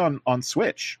Switcher 3 on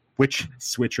Switch?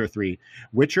 Witcher 3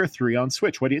 on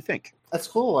Switch. What do you think? That's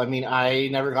cool. I mean, I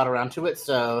never got around to it.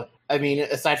 So, I mean,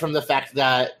 aside from the fact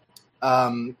that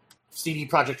CD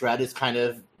Projekt Red has kind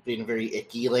of been very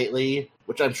icky lately,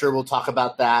 which I'm sure we'll talk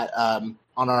about that on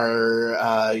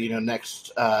our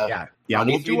next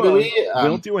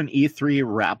we'll do an E3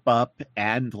 wrap up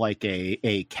and like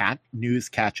a cat news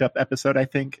catch up episode, I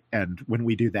think. And when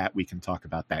we do that, we can talk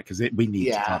about that because we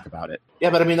need to talk about it. Yeah,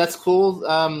 but I mean that's cool.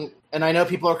 And I know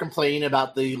people are complaining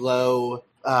about the low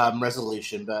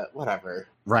resolution, but whatever.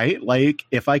 Right? Like,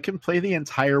 if I can play the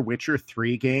entire Witcher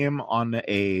 3 game on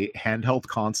a handheld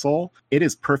console, it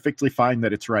is perfectly fine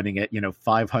that it's running at,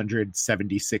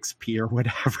 576p or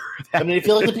whatever. I mean, I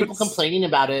feel like the people complaining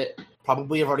about it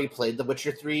probably have already played The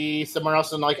Witcher 3 somewhere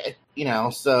else, and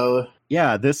so...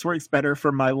 Yeah, this works better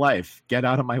for my life. Get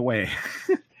out of my way.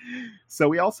 So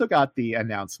we also got the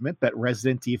announcement that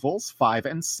Resident Evils 5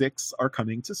 and 6 are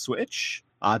coming to Switch.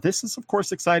 This is, of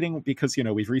course, exciting because,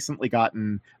 we've recently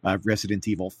gotten Resident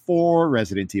Evil 4,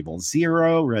 Resident Evil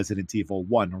 0, Resident Evil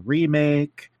 1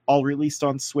 Remake, all released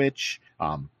on Switch.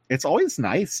 It's always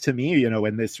nice to me,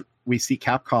 when we see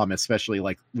Capcom, especially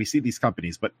like we see these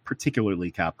companies, but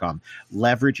particularly Capcom,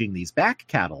 leveraging these back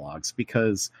catalogs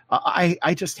because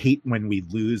I just hate when we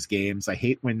lose games. I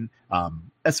hate when,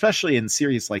 especially in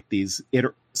series like these,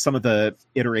 some of the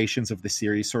iterations of the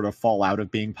series sort of fall out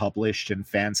of being published and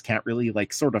fans can't really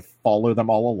like sort of follow them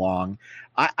all along.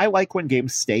 I like when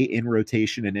games stay in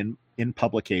rotation and in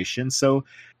publication. So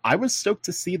I was stoked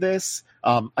to see this.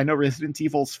 I know Resident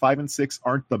Evils 5 and 6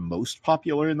 aren't the most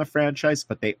popular in the franchise,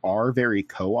 but they are very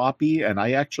co-op-y, and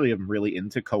I actually am really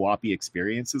into co-op-y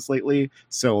experiences lately,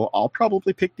 so I'll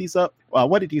probably pick these up.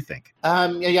 What did you think? I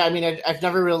mean, I've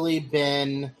never really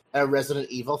been a Resident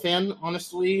Evil fan,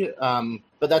 honestly,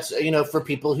 but that's, for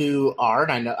people who are,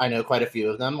 and I know quite a few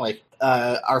of them, like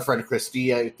our friend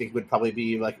Christy, I think would probably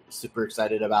be like super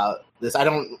excited about this. I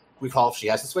don't recall if she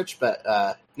has a Switch, but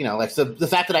so the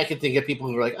fact that I could think of people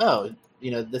who are like, oh,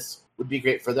 this would be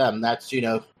great for them. That's,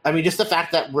 I mean, just the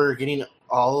fact that we're getting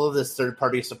all of this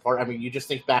third-party support. I mean, you just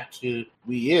think back to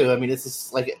Wii U. I mean, it's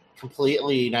just like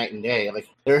completely night and day. Like,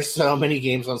 there's so many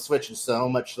games on Switch and so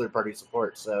much third-party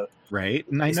support. So right,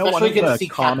 and I know one of the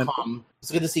Capcom.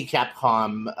 It's good to see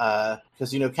Capcom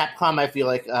because Capcom, I feel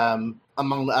like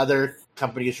among the other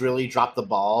companies, really dropped the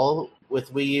ball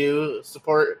with Wii U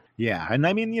support. Yeah, and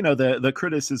I mean, the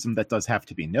criticism that does have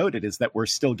to be noted is that we're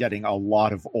still getting a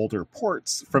lot of older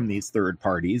ports from these third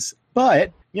parties.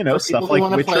 But, stuff like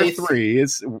Witcher 3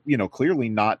 is, clearly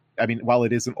not, I mean, while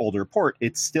it is an older port,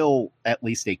 it's still at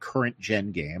least a current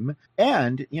gen game.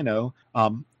 And,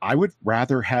 I would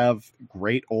rather have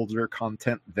great older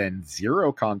content than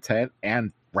zero content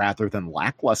and rather than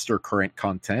lackluster current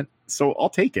content. So I'll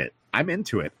take it. I'm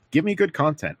into it. Give me good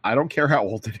content. I don't care how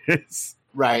old it is.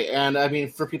 Right, and I mean,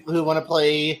 for people who want to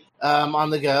play on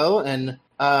the go, and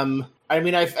I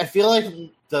mean, I feel like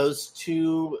those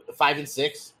 2, 5 and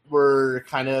 6 were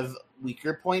kind of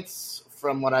weaker points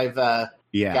from what I've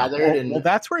gathered. Well,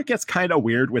 that's where it gets kind of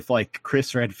weird with like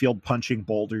Chris Redfield punching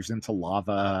boulders into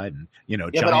lava and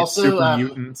giant super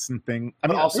mutants and things. I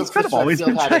mean, also it's kind of always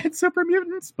been giant super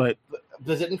mutants, but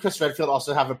didn't Chris Redfield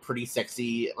also have a pretty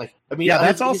sexy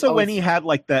that's also when he had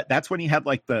like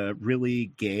the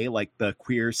really gay, like the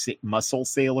queer muscle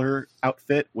sailor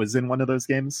outfit was in one of those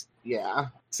games. Yeah.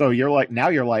 So you're like,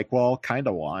 well, kind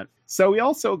of want. So we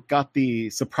also got the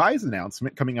surprise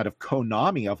announcement coming out of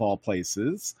Konami, of all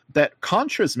places, that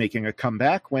Contra's making a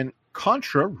comeback when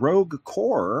Contra Rogue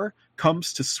Core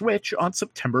comes to Switch on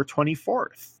September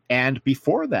 24th. And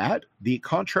before that, the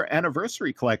Contra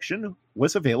Anniversary Collection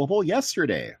was available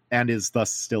yesterday and is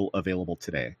thus still available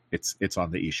today. It's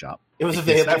on the eShop. It was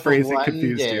available that phrase for one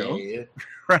confused day. You,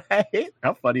 right?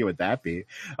 How funny would that be?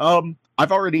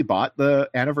 I've already bought the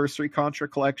Anniversary Contra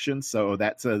collection, so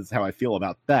that says how I feel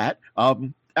about that.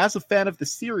 As a fan of the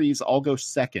series, I'll go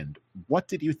second. What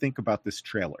did you think about this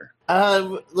trailer?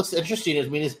 Looks interesting. I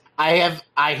mean, I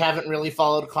haven't really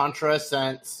followed Contra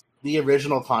since the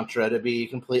original Contra, to be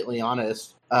completely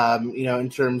honest. In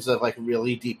terms of like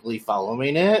really deeply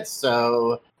following it.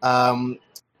 So I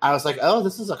was like, oh,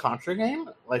 this is a Contra game?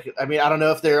 Like, I mean, I don't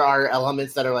know if there are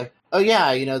elements that are like, oh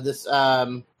yeah, this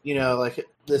like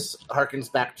this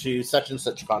harkens back to such and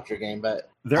such Contra game, but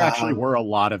there actually were a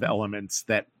lot of elements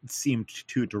that seemed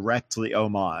to directly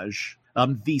homage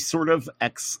The sort of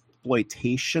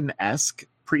exploitation-esque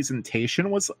presentation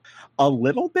was a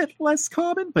little bit less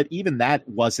common, but even that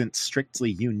wasn't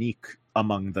strictly unique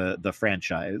among the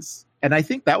franchise. And I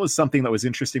think that was something that was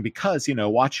interesting because,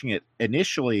 watching it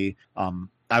initially,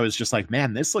 I was just like,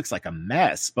 man, this looks like a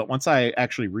mess. But once I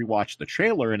actually rewatched the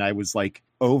trailer and I was like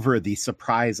over the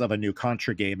surprise of a new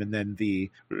Contra game and then the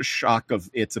shock of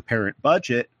its apparent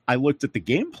budget, I looked at the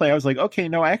gameplay. I was like, okay,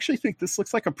 no, I actually think this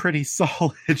looks like a pretty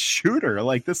solid shooter.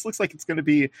 Like, this looks like it's going to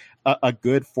be a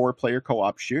good 4-player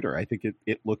co-op shooter. I think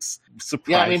it looks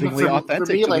surprisingly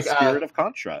authentic to the spirit of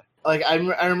Contra. Like,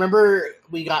 I remember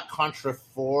we got Contra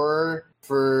 4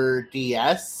 for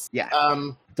DS. Yeah.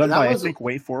 Done by, I think,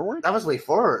 Way Forward? That was Way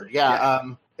Forward, yeah.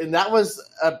 And that was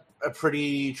a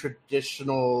pretty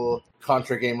traditional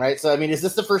Contra game, right? So, I mean, is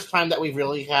this the first time that we've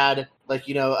really had, like,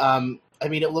 I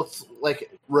mean, it looks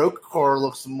like Rogue Core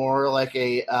looks more like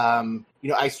a,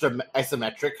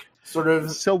 isometric sort of.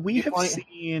 So we have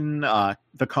seen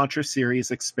the Contra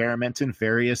series experiment in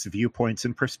various viewpoints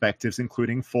and perspectives,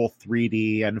 including full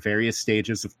 3D and various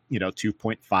stages of,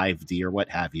 2.5D or what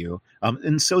have you.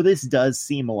 And so this does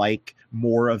seem like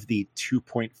more of the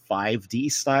 2.5D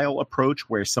style approach,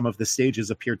 where some of the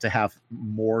stages appear to have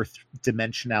more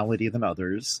dimensionality than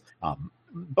others.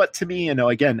 But to me,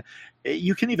 again,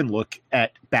 you can even look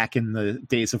at back in the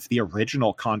days of the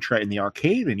original Contra in the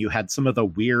arcade, and you had some of the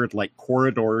weird like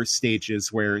corridor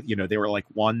stages where, they were like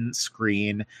one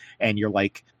screen and you're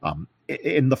like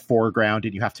in the foreground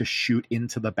and you have to shoot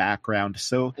into the background.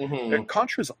 So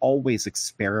Contra's always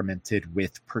experimented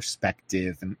with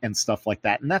perspective and stuff like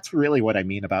that. And that's really what I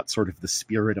mean about sort of the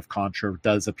spirit of Contra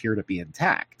does appear to be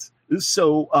intact.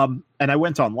 So, and I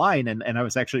went online and I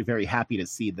was actually very happy to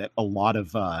see that a lot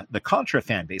of the Contra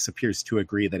fan base appears to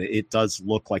agree that it does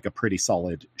look like a pretty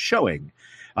solid showing.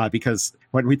 Because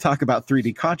when we talk about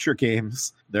 3D Contra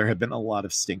games, there have been a lot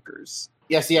of stinkers.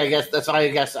 Yes, yeah, I guess that's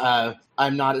why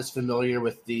I'm not as familiar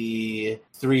with the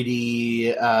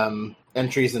 3D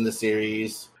entries in the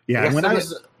series. Yeah, and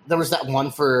there was that one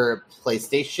for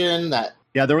PlayStation that.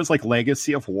 Yeah, there was like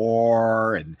Legacy of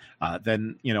War, and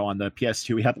then, on the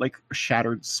PS2, we had like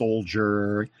Shattered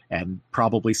Soldier and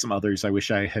probably some others. I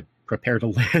wish I had prepared a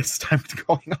list. I'm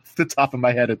going off the top of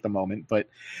my head at the moment. But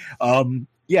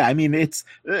yeah, I mean, it's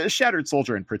Shattered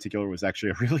Soldier in particular was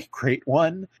actually a really great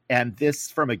one. And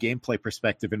this, from a gameplay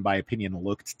perspective, in my opinion,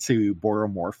 looked to borrow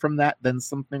more from that than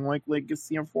something like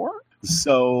Legacy of War.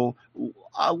 So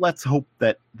let's hope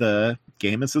that the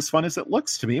game is as fun as it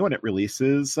looks to me when it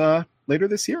releases later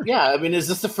this year. Yeah, I mean, is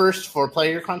this the first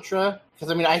 4-player Contra? Because,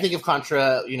 I mean, I think of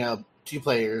Contra, 2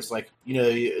 players, like,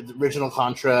 the original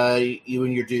Contra, you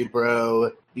and your dude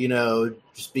bro,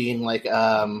 just being like...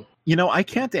 I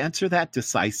can't answer that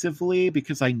decisively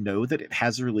because I know that it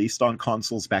has released on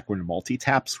consoles back when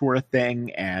multi-taps were a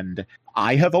thing, and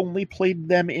I have only played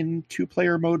them in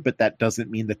 2-player mode, but that doesn't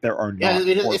mean that there are not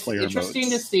 4-player modes. It's interesting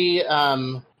to see.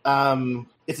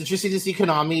 It's interesting to see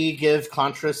Konami give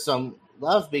Contra some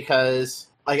love because,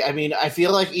 like, I mean, I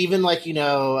feel like even like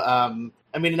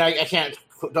I mean, I can't,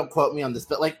 don't quote me on this,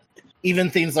 but like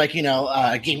even things like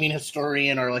Gaming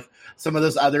Historian or like some of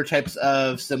those other types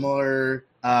of similar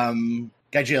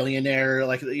Gajillionaire,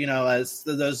 like as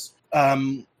those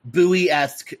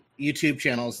Bowie-esque YouTube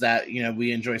channels that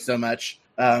we enjoy so much.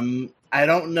 I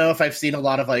don't know if I've seen a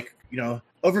lot of like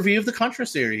overview of the Contra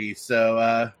series,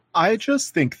 so I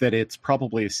just think that it's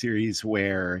probably a series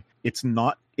where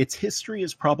its history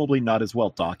is probably not as well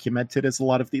documented as a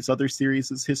lot of these other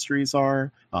series' histories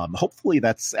are. Hopefully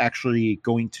that's actually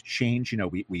going to change.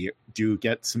 We do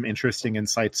get some interesting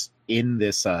insights in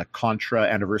this Contra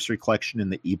Anniversary Collection in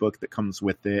the ebook that comes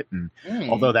with it. And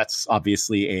although that's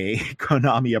obviously a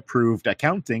Konami-approved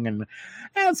accounting, and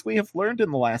as we have learned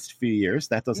in the last few years,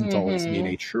 that doesn't always mean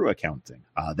a true accounting.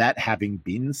 That having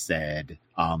been said,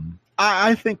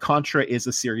 I think Contra is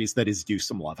a series that is due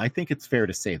some love. I think it's fair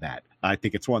to say that. I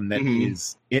think it's one that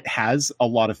it has a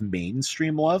lot of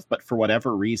mainstream love, but for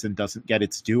whatever reason doesn't get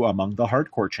its due among the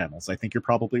hardcore channels. I think you're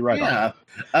probably right on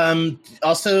that.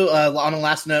 Also, on a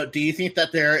last note, do you think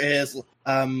that there is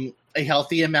a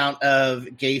healthy amount of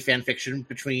gay fan fiction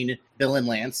between Bill and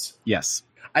Lance? Yes.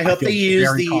 I hope they use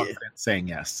confident saying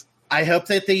yes. I hope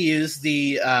that they use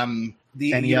the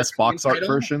NES box art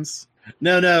versions.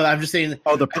 No, I'm just saying.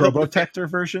 Oh, the Probotector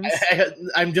versions?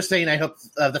 I'm just saying I hope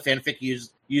the fanfic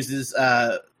uses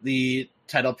the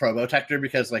title Probotector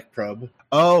because, like, probe.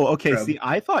 Oh, okay. Probe. See,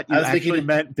 I thought you actually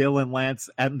meant Bill and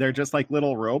Lance, and they're just like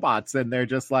little robots, and they're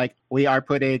just like, we are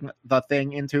putting the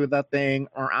thing into the thing,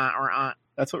 or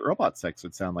That's what robot sex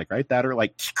would sound like, right? That or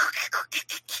like...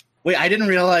 Wait, I didn't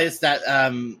realize that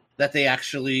that they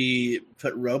actually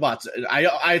put robots.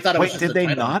 I thought it was Wait, just did the they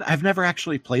title. not? I've never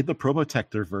actually played the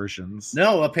Probotector versions.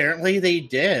 No, apparently they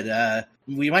did.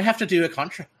 We might have to do a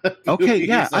Contra. Okay, movie or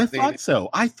yeah, I something. thought so.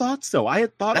 I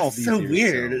had thought all That's these so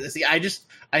years. weird. See,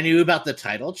 I knew about the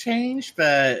title change,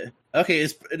 but okay,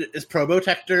 is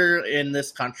Probotector in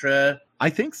this Contra? I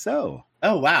think so.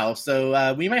 Oh wow!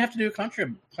 So we might have to do a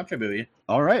Contra movie.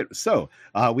 All right. So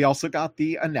we also got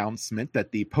the announcement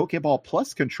that the Pokeball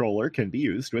Plus controller can be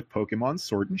used with Pokemon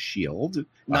Sword and Shield.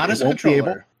 Not It as a won't be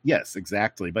controller. Yes,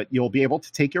 exactly. But you'll be able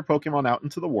to take your Pokemon out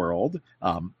into the world.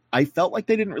 I felt like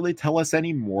they didn't really tell us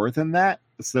any more than that,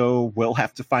 so we'll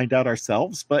have to find out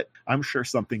ourselves, but I'm sure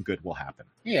something good will happen.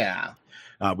 Yeah.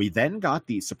 We then got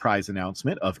the surprise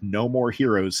announcement of No More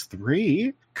Heroes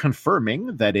 3,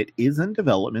 confirming that it is in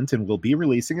development and will be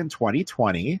releasing in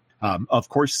 2020. Of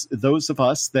course, those of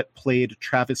us that played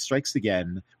Travis Strikes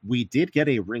Again, we did get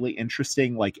a really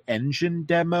interesting engine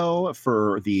demo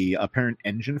for the apparent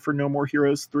engine for No More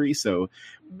Heroes 3, so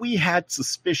we had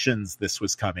suspicions this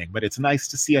was coming, but it's nice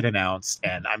to see it announced,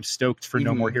 and I'm stoked for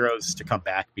No More Heroes to come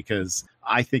back because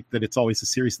I think that it's always a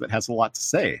series that has a lot to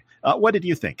say. What did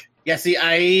you think? Yeah, see,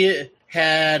 I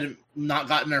had not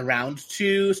gotten around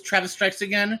to Travis Strikes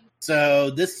Again,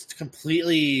 so this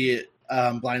completely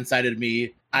blindsided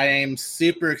me. I am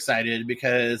super excited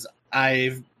because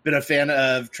I've been a fan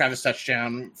of Travis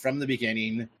Touchdown from the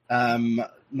beginning,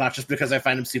 not just because I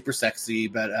find him super sexy,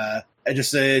 but it's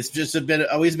just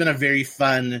always been a very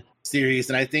fun series,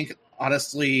 and I think,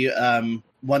 honestly,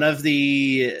 one of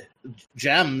the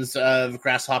gems of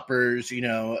Grasshoppers,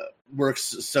 works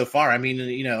so far. I mean,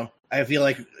 I feel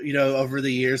like, over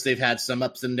the years they've had some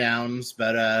ups and downs,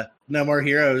 but No More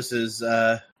Heroes is,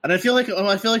 and I feel like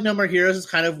No More Heroes is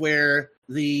kind of where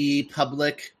the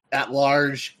public at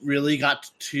large really got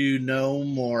to know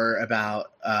more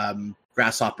about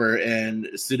Grasshopper and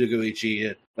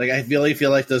Sudoguichi. I really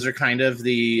feel like those are kind of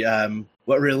the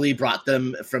what really brought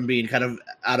them from being kind of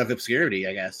out of obscurity,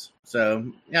 I guess.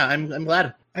 So yeah, I'm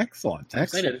glad. Excellent. I'm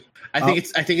excited. I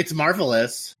think it's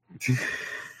marvelous.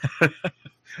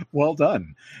 Well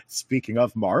done. Speaking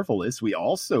of marvelous, we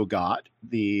also got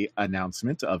the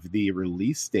announcement of the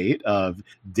release date of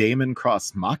Daemon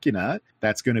Cross Machina.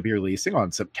 That's going to be releasing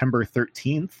on September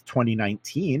 13th,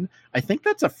 2019. I think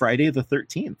that's a Friday the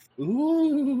 13th.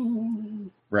 Ooh.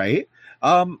 Right?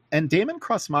 And Daemon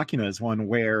Cross Machina is one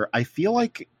where I feel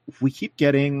like we keep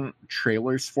getting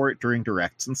trailers for it during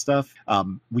directs and stuff.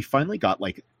 We finally got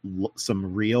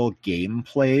some real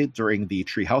gameplay during the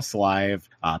Treehouse Live.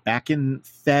 Back in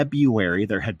February,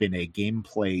 there had been a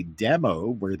gameplay demo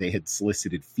where they had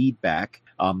solicited feedback.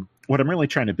 What I'm really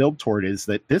trying to build toward is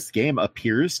that this game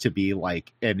appears to be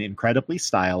an incredibly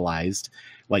stylized,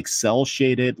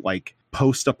 cell-shaded,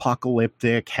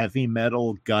 post-apocalyptic heavy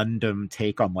metal Gundam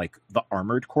take on the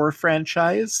Armored Core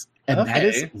franchise. And that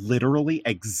is literally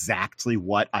exactly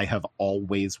what I have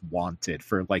always wanted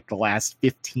for the last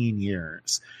 15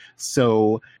 years.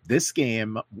 So this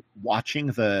game, watching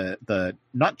the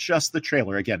not just the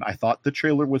trailer, again, I thought the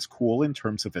trailer was cool in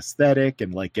terms of aesthetic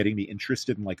and getting me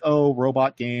interested in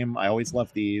robot game. I always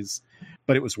love these.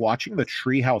 But it was watching the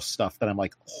Treehouse stuff that I'm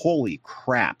like, holy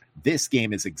crap, this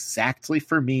game is exactly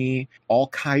for me. All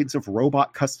kinds of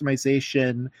robot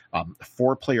customization,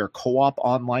 4-player co-op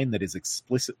online that is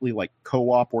explicitly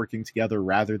co-op working together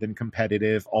rather than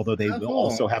competitive, although they will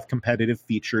also have competitive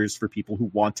features for people who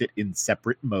want it in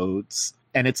separate modes.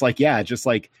 And it's just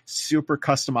super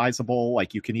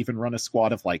customizable. You can even run a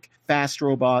squad of fast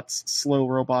robots, slow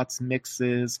robots,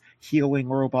 mixes, healing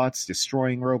robots,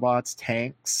 destroying robots,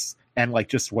 tanks, and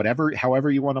just however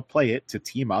you want to play it to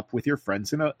team up with your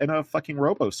friends in a fucking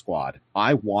Robo Squad.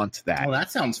 I want that. Oh,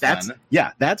 that sounds fun.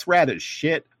 Yeah, that's rad as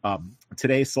shit.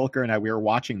 Today, Sulker and I, we were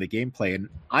watching the gameplay, and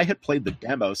I had played the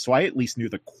demo, so I at least knew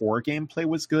the core gameplay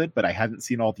was good, but I hadn't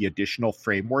seen all the additional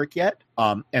framework yet.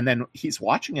 And then he's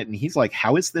watching it, and he's like,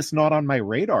 how is this not on my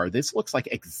radar? This looks like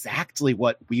exactly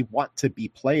what we want to be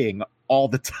playing all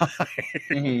the time.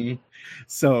 Mm-hmm.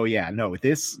 So yeah, no,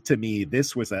 this to me,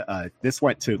 this was this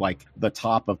went to the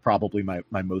top of probably my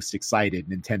most excited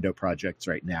Nintendo projects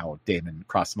right now, Daemon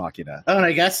Cross Machina. Oh, and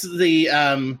I guess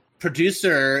the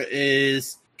producer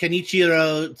is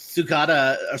Kenichiro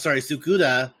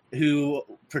Tsukuda, who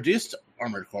produced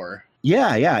Armored Core.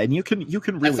 Yeah, and you can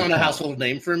really. That's not a household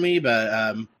name for me,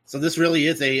 but so this really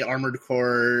is a Armored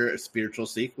Core spiritual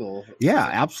sequel. Yeah,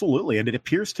 absolutely, and it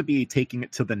appears to be taking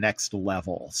it to the next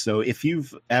level. So if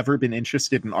you've ever been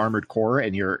interested in Armored Core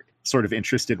and you're sort of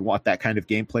interested in what that kind of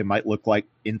gameplay might look like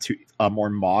into a more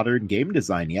modern game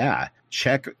design, yeah,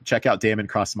 check out Daemon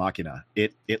Cross Machina.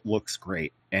 It looks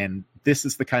great. And this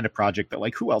is the kind of project that,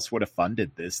 like, who else would have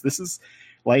funded this? This is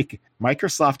like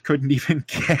Microsoft couldn't even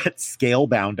get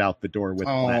Scalebound out the door with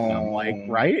Platinum, like,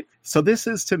 right? So this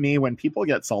is, to me, when people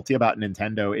get salty about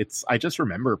Nintendo, I just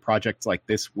remember projects like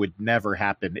this would never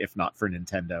happen if not for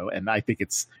Nintendo, and I think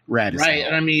it's rad as hell. Right,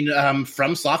 and I mean,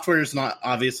 From Software is not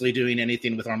obviously doing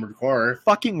anything with Armored Core.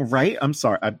 Fucking right. I'm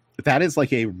sorry. That is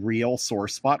like a real sore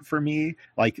spot for me.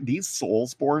 Like, these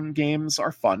Soulsborne games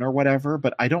are fun or whatever,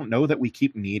 but I don't know that we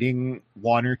keep needing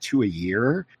 1 or 2 a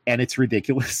year, and it's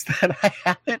ridiculous that I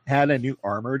haven't had a new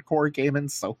Armored Core game in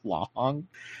so long.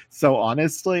 So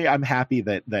honestly, I'm happy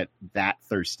that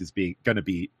thirst is going to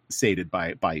be sated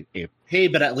by a. Hey,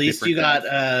 but at least you got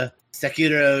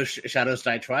Sekiro Shadows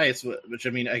Die Twice, which, I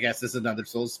mean, I guess is another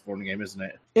Soulsborne game, isn't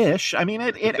it? Ish. I mean,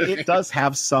 it does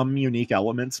have some unique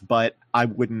elements, but I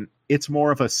wouldn't. It's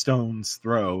more of a stone's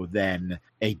throw than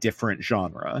a different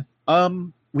genre.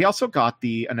 We also got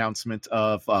the announcement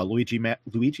of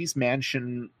Luigi's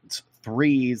Mansion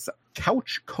 3's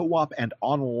couch co-op and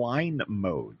online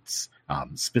modes.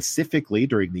 Specifically,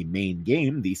 during the main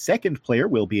game, the second player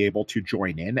will be able to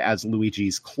join in as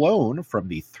Luigi's clone from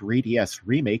the 3DS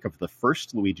remake of the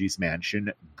first Luigi's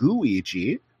Mansion,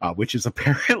 Gooigi, which is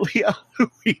apparently a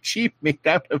Luigi made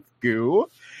out of goo.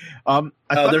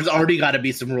 There's already got to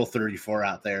be some Rule 34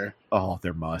 out there. Oh,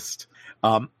 there must.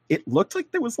 It looked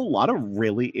like there was a lot of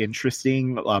really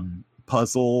interesting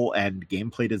puzzle and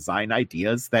gameplay design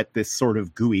ideas that this sort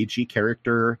of Gooigi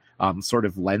character sort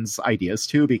of lends ideas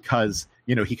to, because,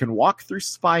 you know, he can walk through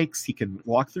spikes, he can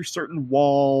walk through certain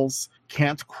walls,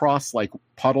 can't cross like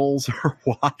puddles or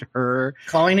water.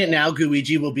 Calling it now,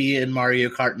 Gooigi will be in Mario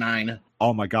Kart 9.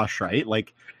 Oh my gosh, right?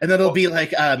 Like, and then it'll be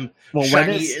like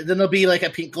shiny, then there'll be like a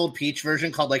pink gold peach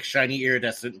version called like shiny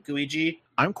iridescent Gooigi.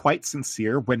 I'm quite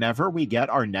sincere. Whenever we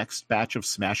get our next batch of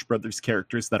Smash Brothers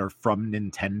characters that are from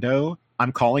Nintendo,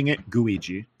 I'm calling it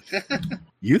Gooigi.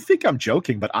 You think I'm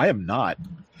joking, but I am not.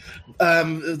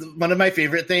 One of my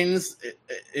favorite things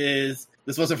is,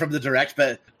 this wasn't from the Direct,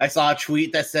 but I saw a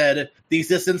tweet that said, the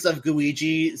existence of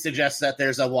Gooigi suggests that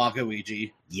there's a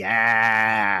Waluigi.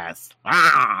 Yes!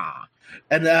 Ah!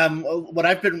 And what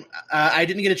I've been, I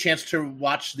didn't get a chance to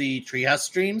watch the Treehouse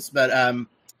streams, but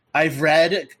I've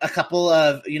read a couple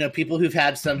of, people who've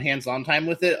had some hands-on time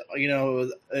with it,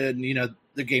 in,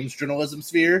 the games journalism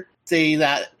sphere, say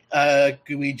that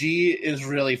Gooigi is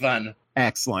really fun.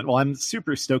 Excellent. Well, I'm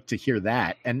super stoked to hear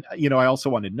that. And, I also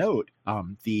want to note,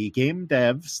 the game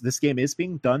devs, this game is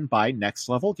being done by Next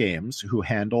Level Games, who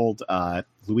handled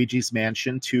Luigi's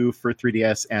Mansion 2 for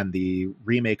 3DS and the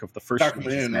remake of the first Dark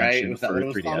Luigi's Moon, Mansion right? for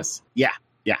 3DS. Yeah.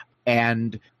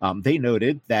 And they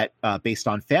noted that based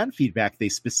on fan feedback, they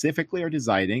specifically are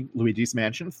designing Luigi's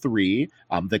Mansion 3,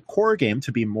 the core game,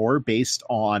 to be more based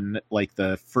on like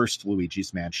the first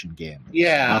Luigi's Mansion game.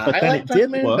 Yeah, but then like it did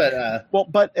Moon,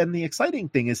 look and the exciting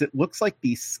thing is it looks like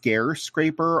the Scare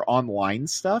Scraper online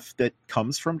stuff that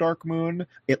comes from Dark Moon,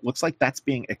 it looks like that's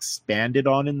being expanded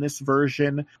on in this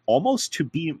version, almost to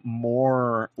be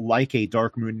more like a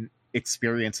Dark Moon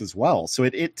experience as well. So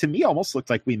it to me almost looked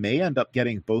like we may end up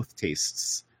getting both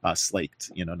tastes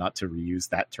slaked, not to reuse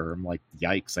that term. Like,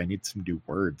 yikes, I need some new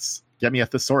words. Get me a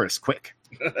thesaurus quick.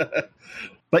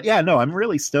 But yeah, no, I'm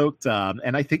really stoked.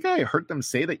 And I think I heard them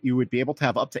say that you would be able to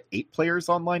have up to 8 players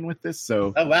online with this.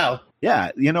 So, oh wow,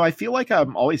 yeah, I feel like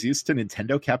I'm always used to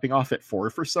Nintendo capping off at 4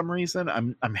 for some reason.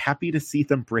 I'm happy to see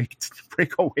them break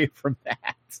away from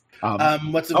that.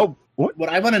 What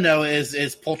I want to know is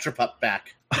Polterpup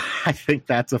back? I think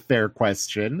that's a fair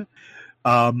question.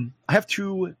 I have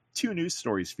two news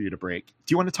stories for you to break.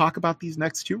 Do you want to talk about these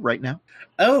next 2 right now?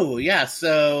 Oh yeah,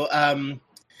 so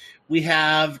we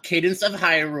have Cadence of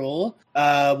Hyrule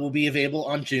will be available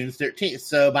on June 13th.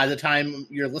 So by the time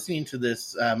you're listening to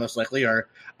this, most likely, or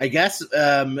I guess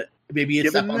maybe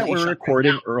it's given up that on we're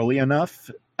recording early enough.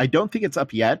 I don't think it's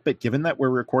up yet, but given that we're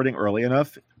recording early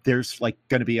enough, there's like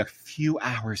going to be a few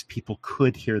hours people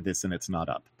could hear this and it's not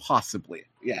up. Possibly.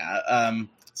 Yeah.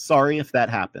 Sorry if that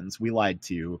happens. We lied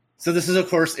to you. So this is, of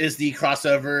course, the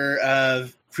crossover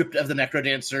of Crypt of the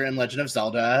Necrodancer and Legend of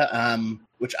Zelda,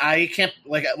 which I can't,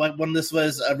 like when this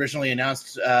was originally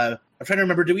announced, I'm trying to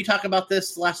remember, did we talk about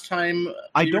this last time?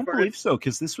 I don't believe so,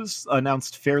 because this was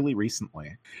announced fairly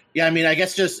recently. Yeah, I mean, I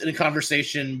guess just in a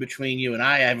conversation between you and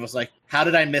I was like, how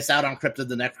did I miss out on Crypt of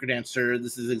the Necrodancer?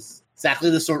 This is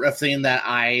exactly the sort of thing that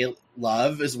I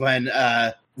love, is when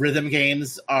rhythm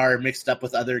games are mixed up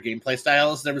with other gameplay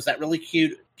styles. There was that really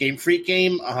cute Game Freak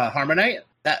game, Harmonite,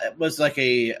 that was like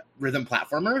a rhythm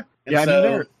platformer. And yeah, I so,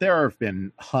 mean there have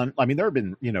been there have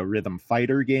been rhythm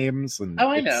fighter games, and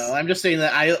I know. I'm just saying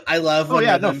that I love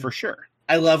when no, for sure.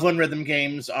 I love when rhythm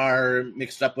games are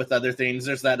mixed up with other things.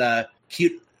 There's that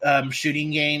cute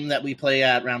shooting game that we play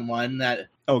at round 1 that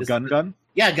Gun.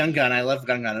 Yeah, Gun. I love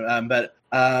Gun. But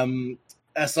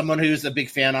as someone who's a big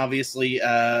fan, obviously,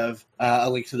 of A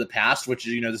Link to the Past, which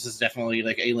this is definitely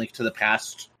like a Link to the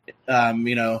Past,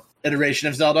 iteration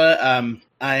of Zelda.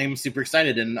 I'm super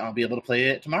excited, and I'll be able to play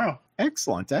it tomorrow.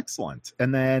 Excellent.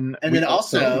 And then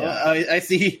also, I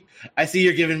see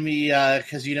you're giving me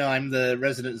because I'm the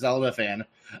resident Zelda fan.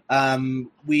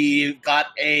 We got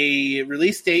a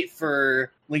release date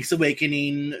for Link's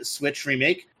Awakening Switch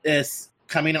remake. It's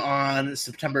coming on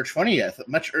September 20th,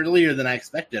 much earlier than I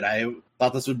expected. I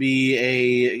thought this would be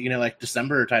a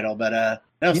December title, but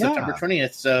no, September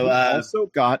 20th. So we also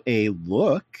got a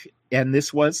look, and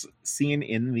this was seen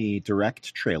in the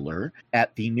direct trailer,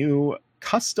 at the new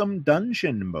custom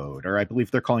dungeon mode, or I believe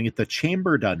they're calling it the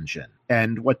chamber dungeon.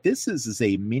 And what this is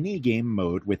a mini game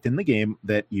mode within the game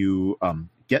that you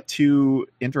get to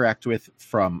interact with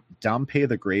from Dampé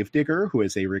the Gravedigger, who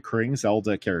is a recurring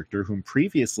Zelda character whom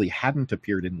previously hadn't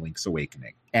appeared in Link's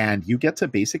Awakening. And you get to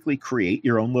basically create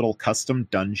your own little custom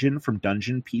dungeon from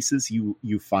dungeon pieces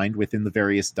you find within the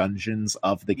various dungeons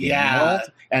of the game world.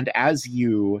 And as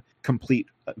you complete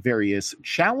various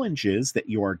challenges that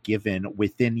you are given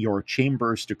within your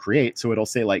chambers to create, so it'll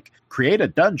say like, create a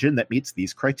dungeon that meets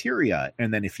these criteria,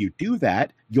 and then if you do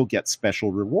that, you'll get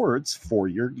special rewards for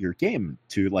your game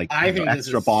to like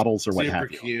extra bottles or what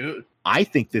have you. Cute. I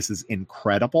think this is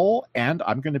incredible, and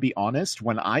I'm going to be honest,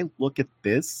 when I look at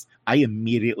this, I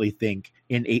immediately think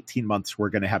in 18 months we're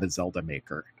going to have a Zelda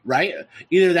maker. Right?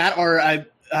 Either that or a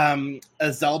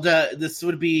Zelda. This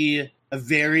would be a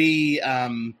very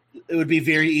it would be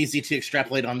very easy to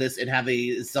extrapolate on this and have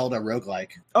a Zelda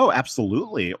roguelike. Oh,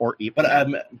 absolutely. Or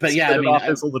but yeah, off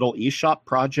as a little eShop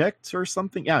project or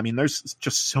something. Yeah, I mean, there's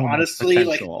just so honestly, much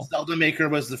potential. Like Zelda Maker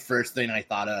was the first thing I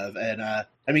thought of, and I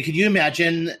mean, could you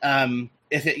imagine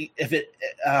if it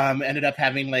ended up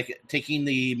having like taking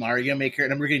the Mario Maker,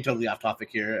 and we're getting totally off topic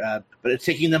here, but it's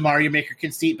taking the Mario Maker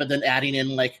conceit, but then adding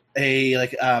in like a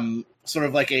sort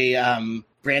of like a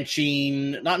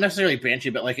branching, not necessarily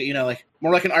branching, but like like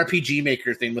more like an RPG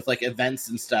Maker thing with like events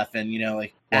and stuff, and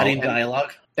adding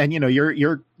dialogue. And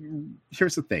you're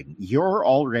here's the thing, you're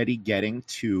already getting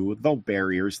to the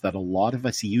barriers that a lot of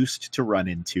us used to run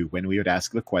into when we would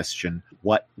ask the question,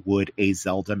 what would a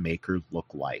Zelda Maker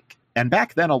look like? And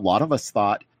back then, a lot of us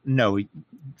thought, no,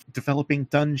 developing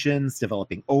dungeons,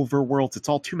 developing overworlds, it's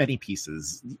all too many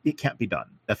pieces. It can't be done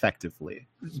effectively.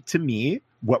 To me,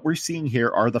 what we're seeing here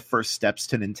are the first steps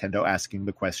to Nintendo asking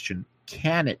the question,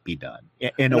 can it be done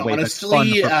in a way that's fun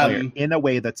for players? In a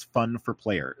way that's fun for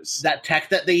players. That tech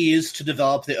that they used to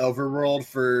develop the overworld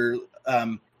for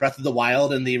Breath of the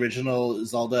Wild and the original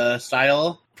Zelda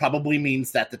style probably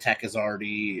means that the tech is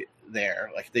already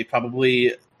there. Like they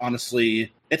probably,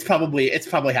 honestly, it's probably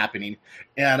happening.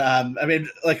 And I mean,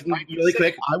 like really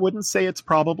quick, I wouldn't say it's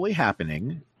probably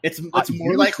happening. It's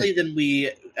more likely than we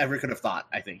ever could have thought.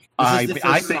 I think. I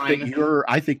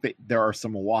think that there are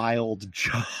some wild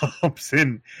jumps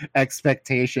in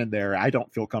expectation there. I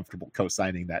don't feel comfortable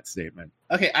co-signing that statement.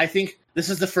 Okay, I think this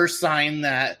is the first sign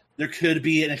that there could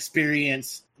be an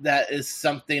experience that is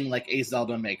something like a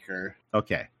Zelda Maker.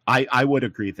 Okay, I would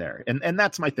agree there. And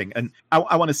that's my thing. And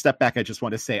I want to step back. I just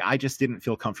want to say, I just didn't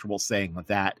feel comfortable saying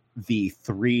that the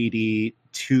 3D,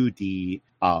 2D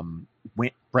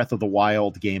Breath of the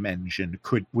Wild game engine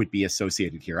would be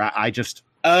associated here. I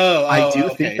do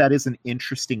think that is an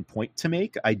interesting point to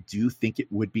make. I do think it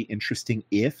would be interesting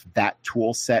if that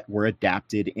tool set were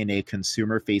adapted in a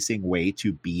consumer-facing way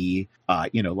to be,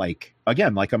 like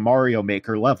a Mario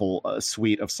Maker level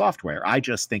suite of software. I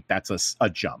just think that's a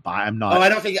jump. I'm not. I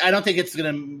don't think it's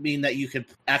going to mean that you could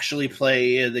actually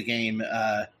play the game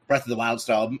Breath of the Wild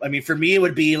style. I mean, for me, it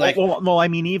would be like. Well, I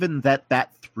mean, even that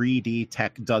 3D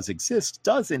tech does exist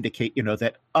does indicate,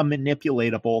 that a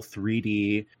manipulatable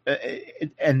 3D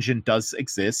engine does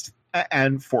exist,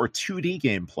 and for 2D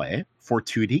gameplay.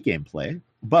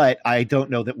 But I don't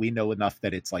know that we know enough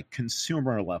that it's like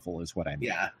consumer level is what I mean.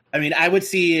 Yeah. I mean, I would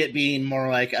see it being more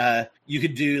like you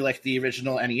could do like the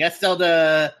original NES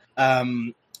Zelda,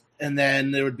 and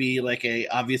then there would be like a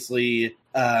obviously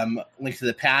Link to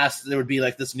the Past. There would be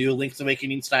like this new Link's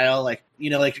Awakening style, like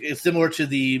like it's similar to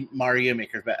the Mario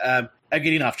Maker. But I'm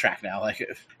getting off track now. Like,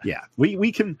 yeah,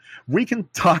 we can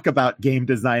talk about game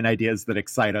design ideas that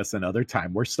excite us another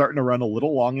time. We're starting to run a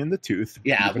little long in the tooth.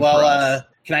 Yeah, well,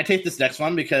 can I take this next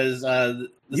one because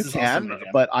you can,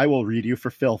 but I will read you for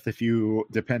filth if you,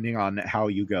 depending on how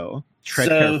you go. Tread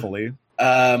carefully.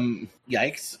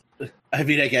 Yikes. I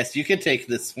mean, I guess you can take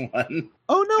this one.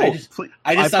 Oh no!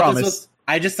 I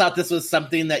just thought this was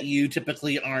something that you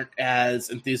typically aren't as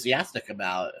enthusiastic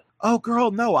about. Oh,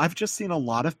 girl, no! I've just seen a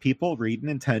lot of people read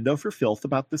Nintendo for filth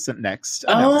about this next.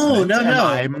 Oh,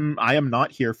 no! I am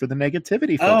not here for the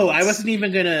negativity. Folks. Oh, I wasn't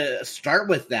even gonna start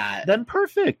with that. Then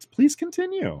perfect. Please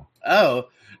continue. Oh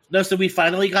no! So we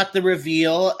finally got the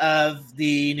reveal of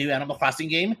the new Animal Crossing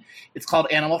game. It's called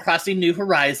Animal Crossing: New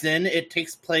Horizon. It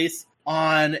takes place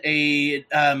on a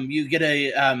you get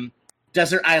a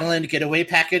desert island getaway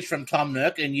package from Tom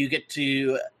Nook, and you get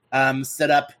to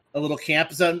set up a little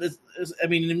camp. So, I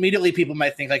mean, immediately people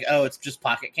might think like, oh, it's just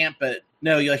Pocket Camp, but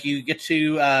no, you get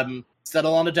to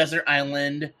settle on a desert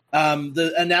island.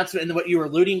 The announcement and what you were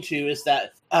alluding to is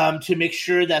that to make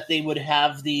sure that they would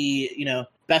have the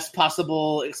best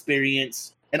possible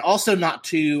experience, and also not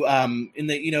to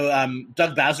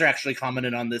Doug Bowser actually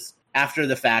commented on this after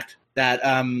the fact that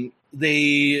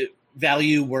they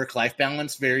value work-life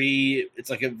balance it's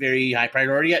like a very high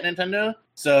priority at Nintendo.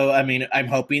 So, I mean, I'm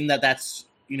hoping that that's,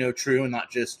 true and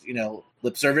not just,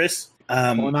 lip service.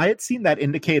 And I had seen that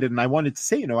indicated, and I wanted to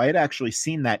say, I had actually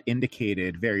seen that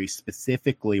indicated very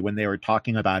specifically when they were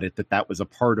talking about it, that was a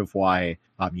part of why,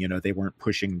 they weren't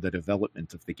pushing the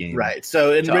development of the game. Right.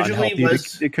 So it originally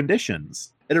was the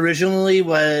conditions. It originally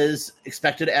was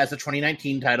expected as a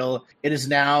 2019 title. It has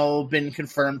now been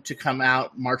confirmed to come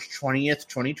out March 20th,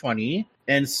 2020.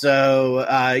 And so,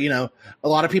 a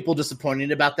lot of people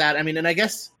disappointed about that. I mean, and I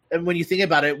guess when you think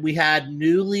about it, we had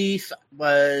New Leaf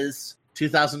was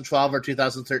 2012 or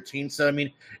 2013. So, I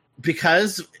mean,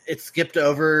 because it skipped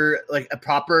over, like a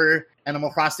proper Animal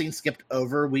Crossing skipped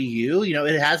over Wii U,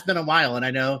 it has been a while. And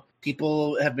I know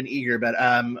people have been eager, but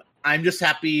I'm just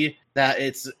happy that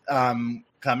it's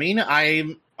coming.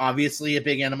 I'm obviously a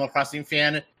big Animal Crossing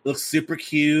fan. It looks super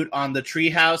cute. On the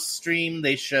Treehouse stream,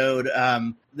 they showed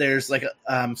there's like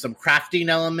some crafting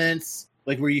elements,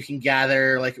 like where you can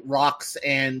gather like rocks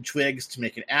and twigs to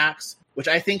make an axe, which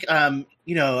I think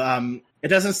it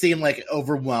doesn't seem like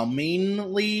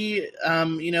overwhelmingly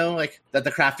like that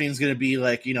the crafting is going to be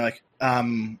like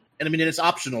and I mean it's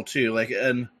optional too, like.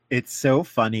 And it's so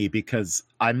funny because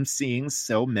I'm seeing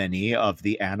so many of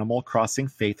the Animal Crossing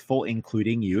faithful,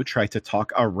 including you, try to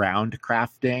talk around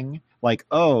crafting. Like,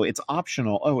 oh, it's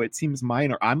optional. Oh, it seems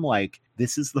minor. I'm like,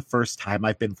 this is the first time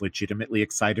I've been legitimately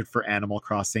excited for Animal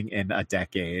Crossing in a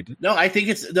decade. No, I think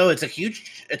it's a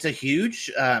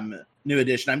huge new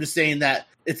addition. I'm just saying that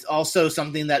it's also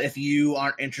something that if you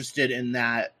aren't interested in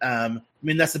that, I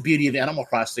mean, that's the beauty of Animal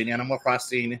Crossing. Animal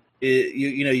Crossing,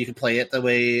 you can play it the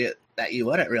way that you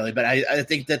want it, really. But I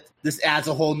think that this adds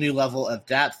a whole new level of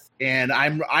depth, and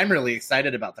I'm really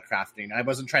excited about the crafting. I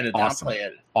wasn't trying to downplay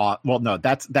it. Well, no,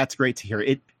 that's great to hear.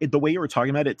 It the way you were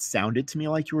talking about it sounded to me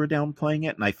like you were downplaying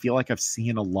it, and I feel like I've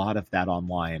seen a lot of that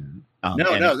online.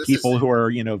 People who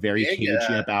are very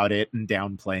cagey about it and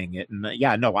downplaying it, and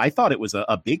I thought it was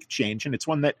a big change, and it's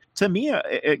one that to me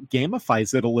it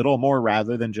gamifies it a little more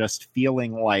rather than just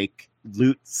feeling like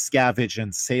Loot, Scavenge,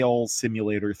 and Sail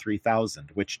Simulator 3000,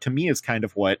 which to me is kind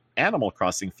of what Animal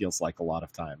Crossing feels like a lot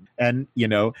of time. And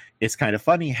it's kind of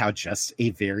funny how just a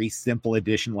very simple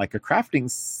addition like a crafting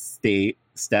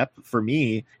step for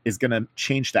me is going to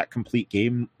change that complete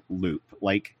game loop.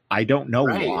 Like, I don't know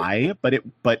why,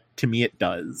 but to me it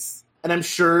does. And I'm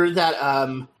sure that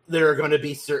there are going to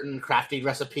be certain crafting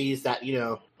recipes that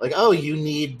like, oh, you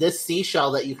need this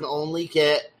seashell that you can only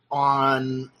get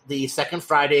on the second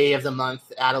Friday of the month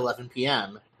at 11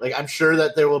 p.m. Like, I'm sure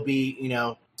that there will be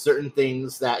certain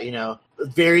things that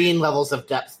varying levels of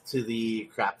depth to the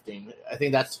crafting. I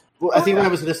think what I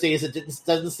was going to say is it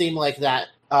doesn't seem like that.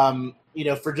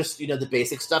 For just the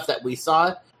basic stuff that we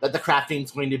saw, that the crafting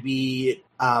is going to be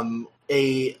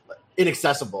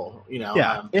inaccessible.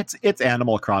 It's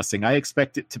Animal Crossing. I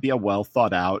expect it to be a well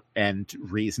thought out and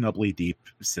reasonably deep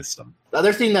system. The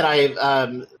other thing that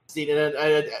I've seen, and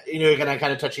again, I'm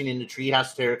kind of touching into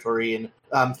Treehouse territory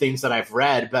and things that I've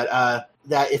read, but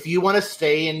that if you want to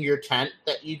stay in your tent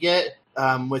that you get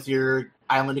with your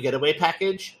Island Getaway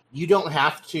package, you don't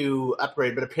have to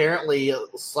upgrade. But apparently,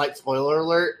 slight spoiler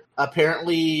alert,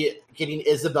 apparently getting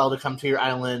Isabelle to come to your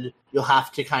island, you'll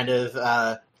have to kind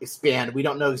of expand. We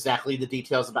don't know exactly the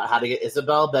details about how to get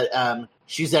Isabelle, but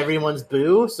she's everyone's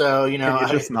boo. So Can you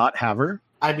just not have her?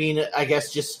 I mean, I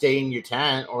guess just stay in your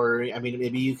tent, or I mean,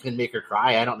 maybe you can make her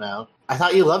cry. I don't know. I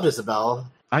thought you loved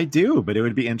Isabelle. I do, but it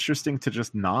would be interesting to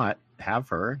just not have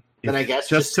her. Then I guess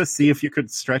just to see if you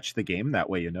could stretch the game that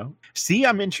way, See,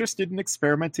 I'm interested in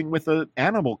experimenting with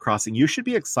Animal Crossing. You should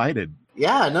be excited.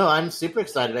 Yeah, no, I'm super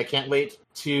excited. I can't wait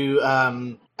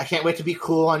to be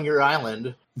cool on your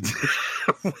island.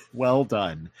 Well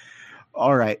done.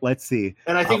 All right, let's see.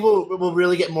 And I think we'll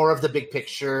really get more of the big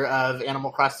picture of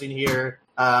Animal Crossing here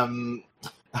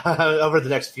over the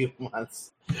next few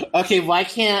months. Okay, why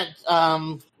can't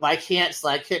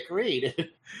Sidekick read?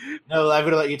 No, I'm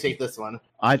going to let you take this one.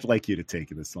 I'd like you to take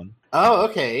this one. Oh,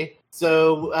 okay.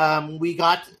 So we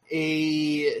got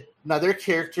another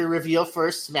character reveal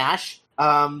for Smash.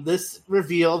 This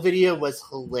reveal video was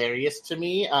hilarious to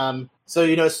me. So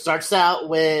it starts out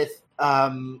with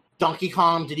Donkey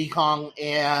Kong, Diddy Kong,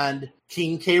 and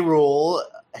King K. Rool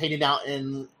hanging out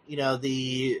in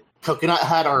the Coconut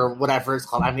Hut or whatever it's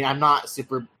called. I mean, I'm not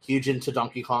super huge into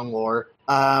Donkey Kong lore.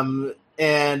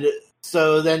 And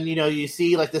so then you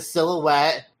see like the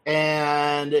silhouette,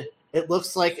 and it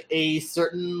looks like a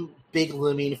certain big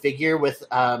looming figure with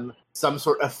some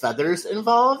sort of feathers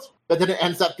involved. But then it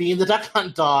ends up being the Duck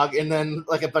Hunt dog, and then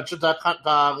like a bunch of Duck Hunt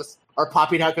dogs are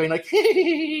popping out going like,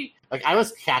 hee. Like I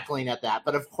was cackling at that.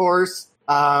 But of course,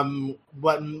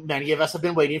 what many of us have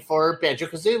been waiting for,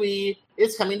 Banjo-Kazooie,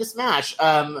 is coming to Smash.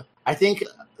 I think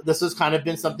this has kind of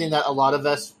been something that a lot of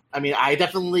us, I mean, I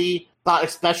definitely thought,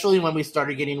 especially when we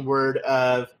started getting word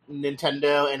of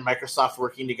Nintendo and Microsoft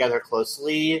working together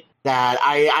closely, that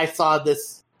I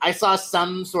saw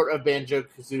some sort of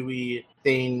Banjo-Kazooie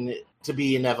thing to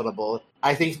be inevitable.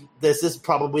 I think this is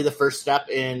probably the first step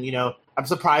in, I'm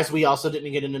surprised we also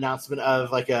didn't get an announcement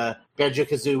of like a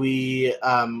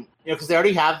Banjo-Kazooie, because they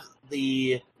already have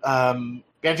the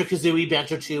Banjo-Kazooie,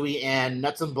 Banjo-Tooie, and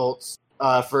Nuts and Bolts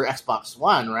for Xbox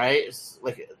One, right? It's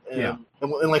like, yeah.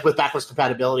 And like with backwards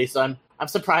compatibility. So I'm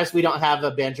surprised we don't have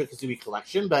a Banjo-Kazooie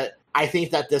collection, but I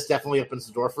think that this definitely opens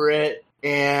the door for it.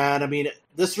 And I mean,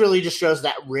 this really just shows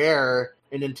that Rare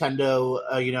and Nintendo,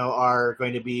 are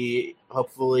going to be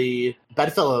hopefully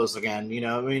bedfellows again.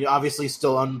 I mean, obviously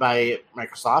still owned by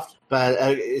Microsoft, but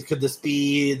could this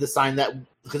be the sign that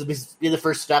could this be the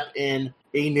first step in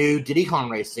a new Diddy Kong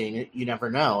racing? You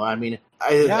never know. I mean,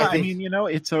 I think,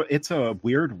 it's a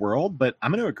weird world, but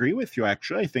I'm going to agree with you.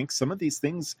 Actually, I think some of these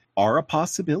things are a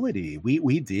possibility.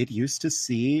 We did used to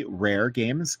see Rare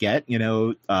games get,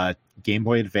 Game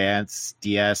Boy Advance,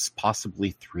 DS,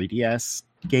 possibly 3DS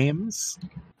games,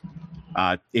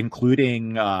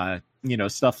 including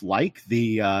stuff like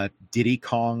the Diddy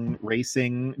Kong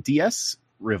Racing DS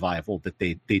revival that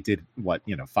they did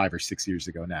 5 or 6 years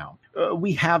ago now.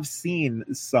 We have seen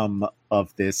some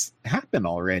of this happen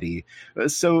already.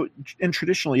 And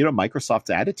traditionally,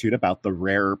 Microsoft's attitude about the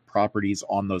Rare properties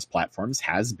on those platforms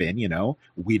has been,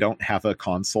 we don't have a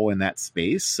console in that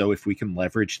space, so if we can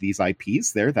leverage these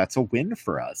IPs there, that's a win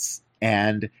for us.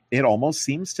 And it almost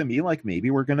seems to me like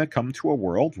maybe we're going to come to a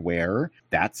world where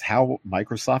that's how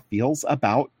Microsoft feels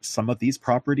about some of these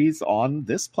properties on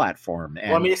this platform. And,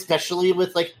 well, I mean, especially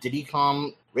with like Diddy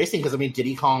Kong Racing, because I mean,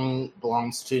 Diddy Kong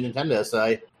belongs to Nintendo. So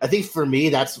I think for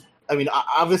me,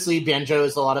 obviously Banjo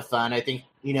is a lot of fun. I think,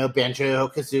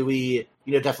 Banjo-Kazooie,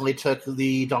 definitely took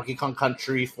the Donkey Kong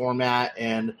Country format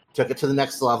and took it to the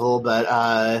next level. But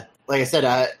like I said,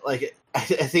 I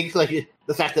think like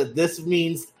the fact that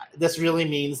this really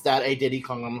means that a Diddy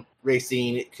Kong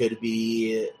Racing could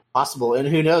be possible. And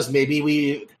who knows, maybe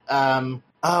we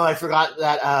I forgot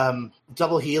that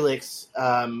Double Helix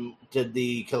did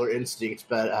the Killer Instinct,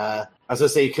 but I was going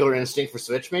to say Killer Instinct for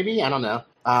Switch, maybe? I don't know.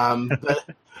 But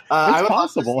it's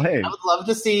possible, hey. I would love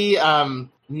to see,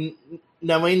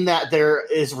 knowing that there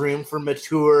is room for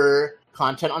mature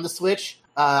content on the Switch,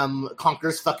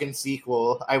 Conker's fucking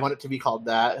sequel. I want it to be called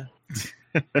that.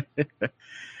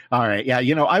 All right. Yeah.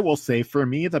 I will say for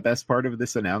me, the best part of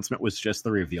this announcement was just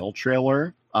the reveal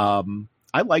trailer.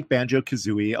 I like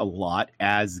Banjo-Kazooie a lot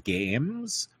as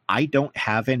games. I don't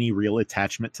have any real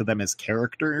attachment to them as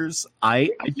characters. I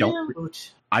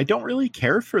don't really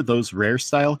care for those Rare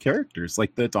style characters,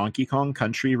 like the Donkey Kong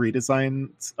Country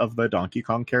redesigns of the Donkey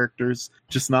Kong characters.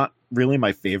 Just not really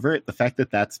my favorite. The fact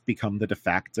that that's become the de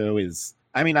facto is,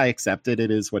 I mean, I accept it.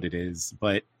 It is what it is.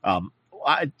 But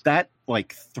that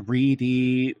like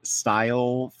 3D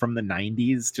style from the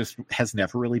 90s just has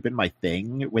never really been my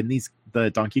thing. When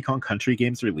the Donkey Kong Country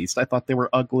games released, I thought they were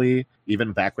ugly,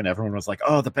 even back when everyone was like,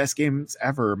 oh, the best games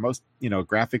ever, most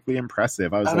graphically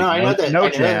impressive. I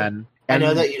was Jan. I And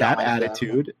know that you don't that like them.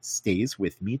 attitude stays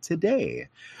with me today.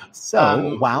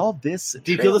 So while this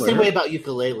Do you feel the same way about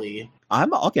Yooka-Laylee?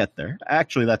 I'll get there.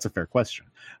 Actually, that's a fair question.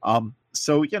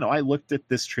 So, I looked at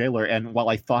this trailer, and while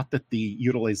I thought that the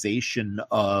utilization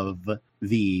of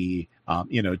the,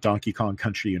 Donkey Kong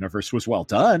Country universe was well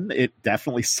done, it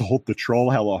definitely sold the troll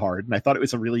hella hard. And I thought it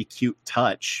was a really cute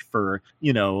touch for,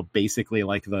 basically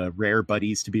like the rare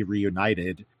buddies to be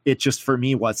reunited. It just, for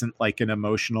me, wasn't like an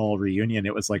emotional reunion.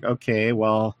 It was like, okay,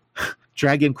 well,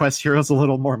 Dragon Quest Heroes a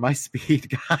little more my speed,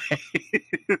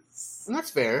 guys. And that's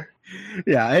fair.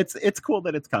 Yeah, it's cool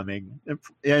that it's coming,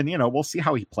 and we'll see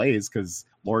how he plays, because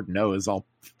Lord knows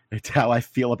it's how I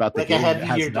feel about the game. It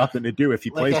has nothing to do if he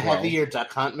plays well. Like a heavier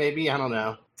Duck Hunt, maybe. I don't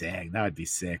know. Dang, that would be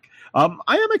sick. I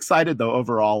am excited though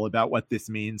overall about what this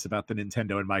means about the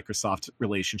Nintendo and Microsoft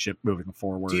relationship moving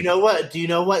forward. Do you know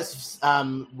what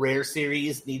Rare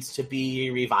series needs to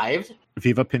be revived?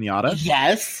 Viva Pinata.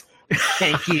 Yes.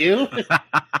 Thank you.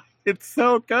 It's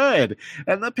so good.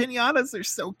 And the pinatas are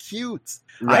so cute.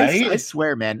 Right? I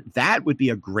swear, man, that would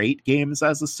be a great games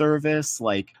as a service.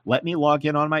 Like, let me log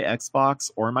in on my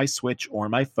Xbox or my Switch or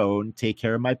my phone, take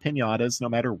care of my pinatas no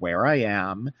matter where I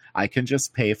am. I can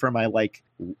just pay for my,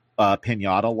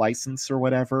 pinata license or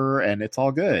whatever, and it's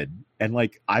all good. And,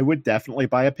 I would definitely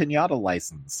buy a pinata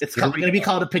license. It's going to be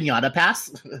called a Pinata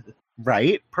Pass?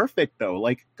 Right? Perfect, though.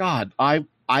 God,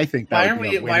 I think that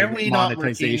would be a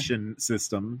monetization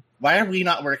system. Why are we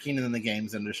not working in the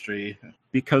games industry?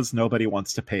 Because nobody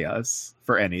wants to pay us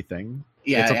for anything.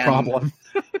 Yeah, it's a problem.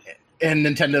 And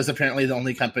Nintendo's apparently the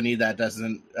only company that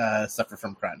doesn't suffer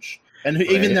from crunch. And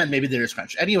even then, maybe there is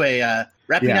crunch. Anyway,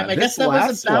 wrapping up, I guess that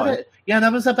was about it. Yeah,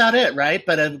 that was about it, right?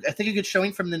 But I think a good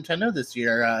showing from Nintendo this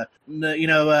year.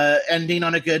 Ending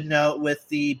on a good note with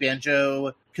the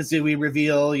Banjo-Kazooie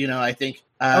reveal. I think.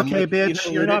 Okay,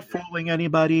 bitch, you're not fooling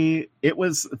anybody.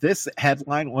 This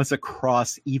headline was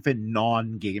across even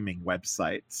non-gaming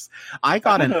websites. I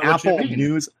got an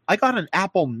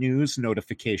Apple News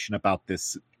notification about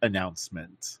this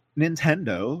announcement.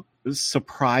 Nintendo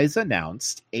surprise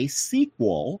announced a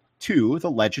sequel to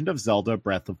The Legend of Zelda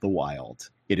Breath of the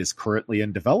Wild. It is currently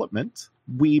in development.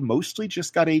 We mostly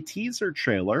just got a teaser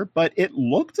trailer, but it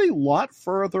looked a lot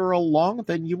further along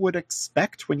than you would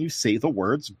expect when you say the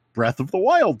words Breath of the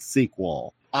Wild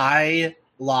sequel. I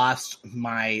lost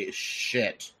my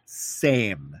shit.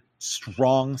 Same.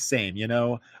 Strong same,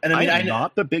 And I'm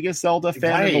not the biggest Zelda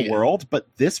fan in the world, but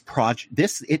this project,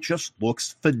 it just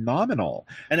looks phenomenal.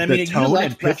 And the tone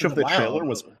and pitch of the trailer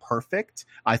was perfect.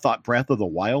 I thought Breath of the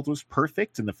Wild was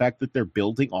perfect, and the fact that they're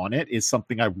building on it is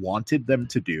something I wanted them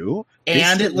to do.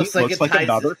 And it looks like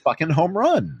another fucking home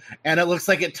run. And it looks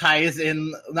like it ties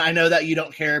in. I know that you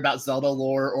don't care about Zelda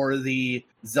lore or the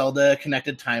Zelda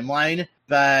connected timeline,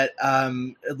 but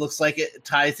it looks like it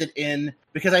ties it in,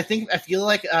 because I feel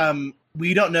like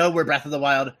we don't know where Breath of the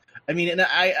Wild. I mean,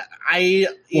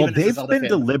 and they've been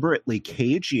deliberately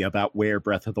cagey about where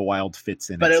Breath of the Wild fits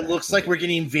in. But it looks like we're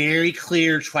getting very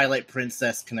clear Twilight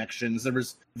Princess connections. There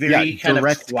was very kind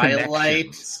of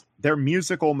Twilight. Their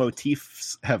musical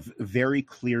motifs have very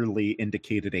clearly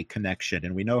indicated a connection,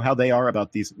 and we know how they are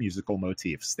about these musical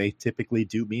motifs. They typically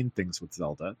do mean things with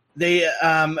Zelda. They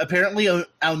apparently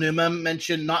Aonuma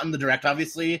mentioned, not in the direct,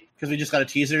 obviously, because we just got a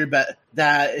teaser, but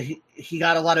that he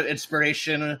got a lot of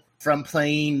inspiration from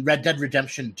playing Red Dead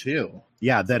Redemption 2.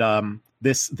 Yeah, that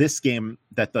this game,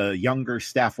 that the younger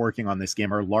staff working on this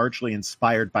game are largely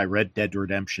inspired by Red Dead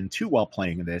Redemption 2 while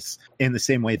playing this, in the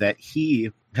same way that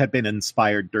he had been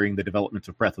inspired during the development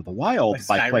of Breath of the Wild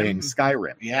by playing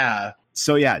Skyrim. Yeah.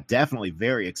 So yeah, definitely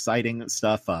very exciting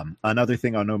stuff. Another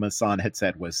thing Onuma-san had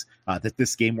said was that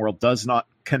this game world does not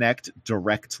connect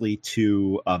directly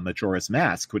to Majora's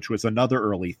Mask, which was another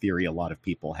early theory a lot of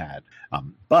people had,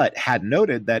 but had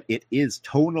noted that it is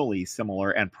tonally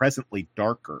similar and presently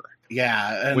darker.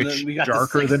 Yeah, and which we got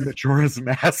darker than Majora's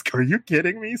Mask. Are you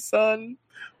kidding me, son?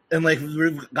 And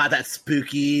we've got that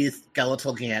spooky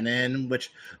skeletal Ganon,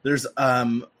 which there's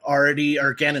already,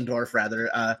 or Ganondorf rather.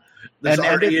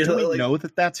 Do we know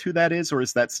that that's who that is, or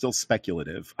is that still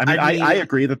speculative? I mean, I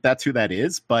agree that that's who that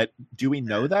is, but do we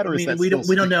know that, or is that we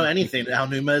don't know anything?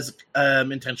 Aonuma's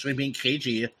intentionally being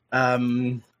cagey.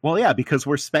 Well, yeah, because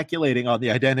we're speculating on the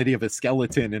identity of a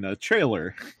skeleton in a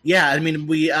trailer. Yeah, I mean,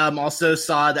 we also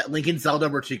saw that Link and Zelda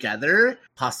were together,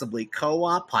 possibly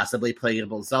co-op, possibly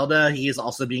playable Zelda. He is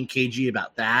also being cagey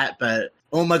about that, but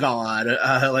oh my god,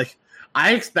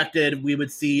 I expected we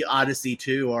would see Odyssey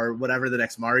 2 or whatever the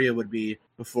next Mario would be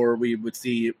before we would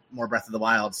see more Breath of the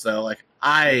Wild. So,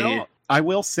 I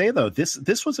will say though,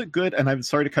 this was a good, and I'm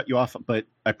sorry to cut you off, but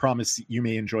I promise you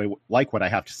may like what I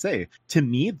have to say. To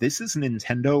me, this is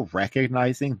Nintendo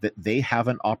recognizing that they have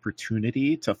an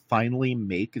opportunity to finally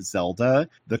make Zelda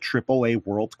the AAA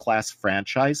world-class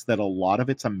franchise that a lot of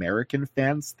its American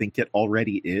fans think it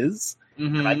already is.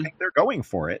 And I think they're going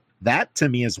for it. That to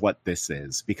me is what this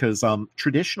is, because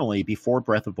traditionally before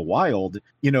Breath of the Wild,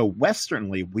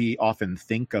 Westernly, we often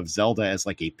think of Zelda as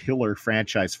like a pillar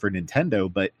franchise for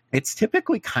Nintendo, but it's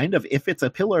typically kind of, if it's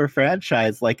a pillar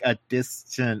franchise, like a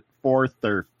distant fourth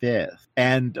or fifth.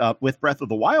 And with Breath of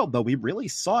the Wild, though, we really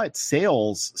saw its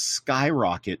sales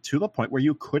skyrocket to the point where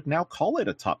you could now call it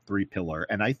a top 3 pillar.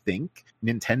 And I think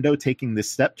Nintendo taking this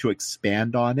step to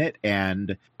expand on it,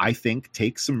 and I think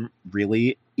take some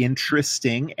really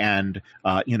interesting and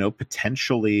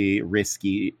potentially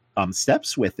risky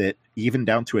steps with it, even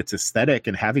down to its aesthetic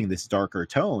and having this darker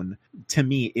tone, to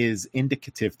me is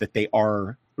indicative that they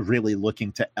are really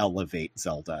looking to elevate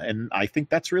Zelda. And I think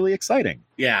that's really exciting.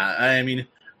 Yeah, I mean,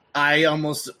 I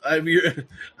want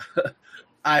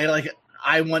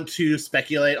to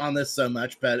speculate on this so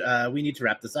much, but we need to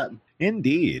wrap this up.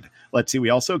 Indeed. Let's see. We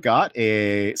also got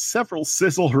several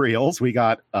sizzle reels. We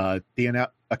got a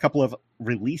couple of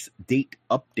release date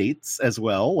updates as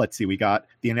well. Let's see. We got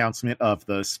the announcement of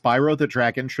the Spyro the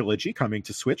Dragon trilogy coming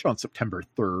to Switch on September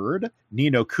 3rd.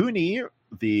 Ni no Kuni,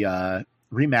 the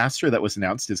remaster that was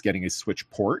announced, is getting a Switch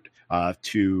port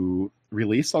to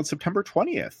release on September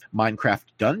 20th. Minecraft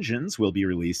Dungeons will be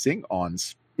releasing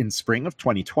in spring of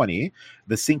 2020.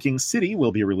 The Sinking City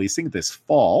will be releasing this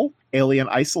fall. Alien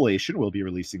Isolation will be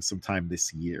releasing sometime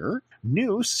this year.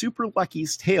 New Super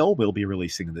Lucky's Tale will be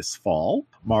releasing this fall.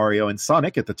 Mario and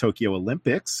Sonic at the Tokyo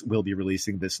Olympics will be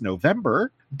releasing this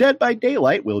November. Dead by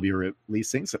Daylight will be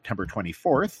releasing September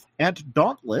 24th. And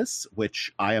Dauntless,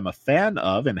 which I am a fan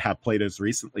of and have played as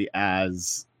recently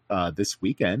as this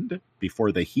weekend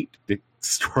before the heat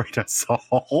destroyed us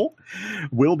all,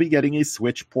 will be getting a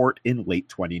Switch port in late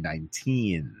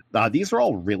 2019. These are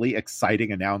all really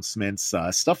exciting announcements.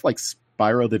 Stuff like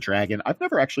Spyro the Dragon, I've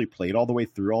never actually played all the way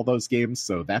through all those games,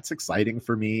 so that's exciting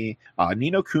for me. Ni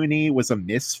no Kuni was a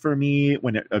miss for me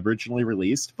when it originally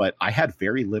released, but I had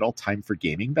very little time for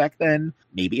gaming back then.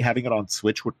 Maybe having it on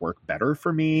Switch would work better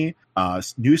for me.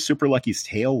 New Super Lucky's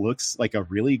Tale looks like a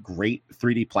really great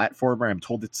 3D platformer. I'm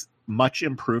told it's much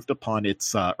improved upon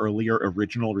its earlier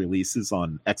original releases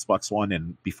on Xbox One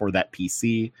and before that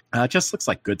PC. It just looks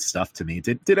like good stuff to me.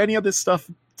 Did any of this stuff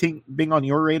being on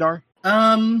your radar?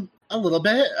 A little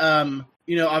bit.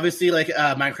 Obviously, like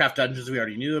Minecraft Dungeons we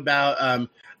already knew about.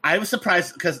 I was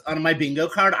surprised because on my bingo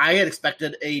card, I had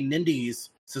expected a Nindies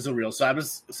sizzle reel, so I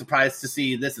was surprised to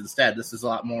see this instead. This is a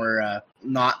lot more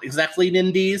not exactly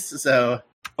Nindies, so...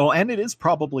 Oh, and it is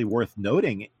probably worth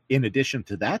noting, in addition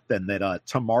to that, then, that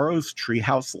tomorrow's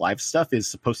Treehouse Live stuff is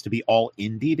supposed to be all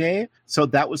Indie Day. So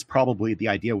that was probably the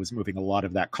idea, was moving a lot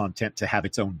of that content to have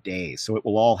its own day. So it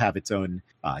will all have its own,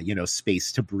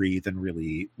 space to breathe and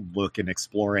really look and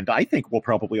explore. And I think we'll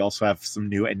probably also have some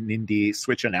new Indie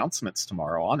Switch announcements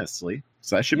tomorrow, honestly.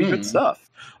 So that should be good stuff.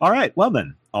 All right. Well,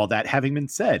 then, all that having been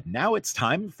said, now it's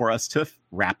time for us to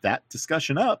wrap that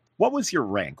discussion up. What was your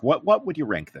rank? What would you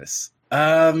rank this?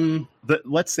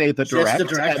 Let's say the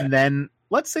direct, and then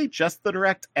let's say just the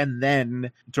direct, and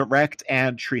then direct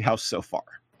and Treehouse so far.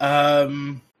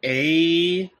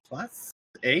 A plus.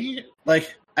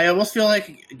 Like, I almost feel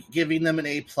like giving them an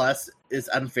A plus is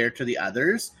unfair to the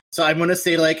others. So I'm gonna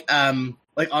say like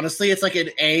honestly, it's like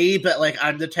an A, but like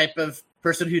I'm the type of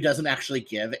person who doesn't actually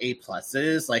give A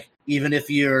pluses. Like even if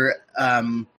you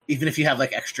have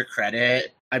like extra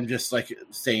credit, I'm just like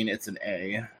saying it's an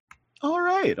A. All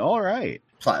right.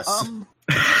 Plus.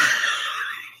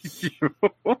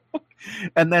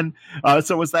 And then,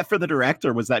 so was that for the direct,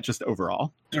 or was that just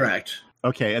overall? Direct.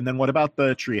 Okay, and then what about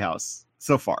the Treehouse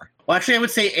so far? Well, actually, I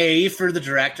would say A for the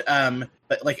direct,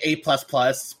 but like A plus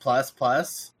plus plus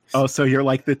plus. Oh, so you're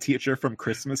like the teacher from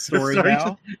Christmas Story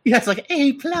now? Yeah, it's like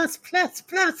A plus plus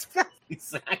plus plus.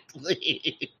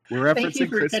 Exactly. We're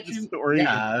referencing Christmas Story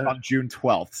on June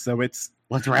 12th, so let's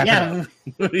wrap it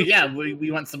up. Yeah,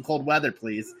 we want some cold weather,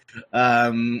 please.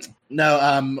 Or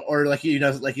like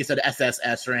you said,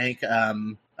 SSS rank.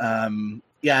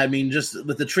 Yeah, I mean, just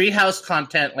with the Treehouse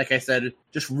content, like I said,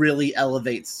 just really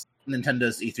elevates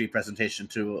Nintendo's E3 presentation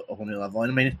to a whole new level.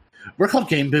 And I mean, we're called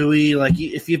Game Buoy. Like,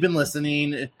 if you've been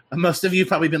listening, most of you have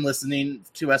probably been listening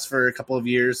to us for a couple of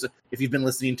years. If you've been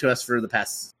listening to us for the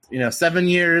past, 7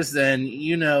 years, then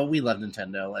we love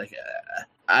Nintendo. Like,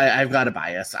 I've got a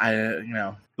bias.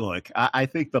 Look, I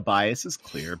think the bias is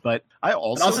clear, but I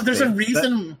also there's a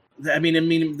reason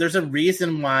there's a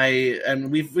reason why,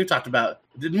 and we've talked about.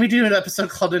 Didn't we do an episode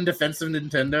called "In Defense of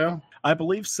Nintendo"? I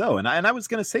believe so. And I was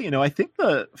going to say, I think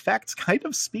the facts kind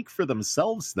of speak for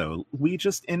themselves, though. We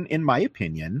just, in my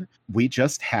opinion, we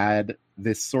just had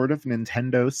this sort of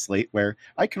Nintendo slate where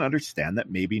I can understand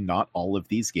that maybe not all of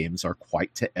these games are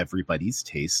quite to everybody's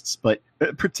tastes, but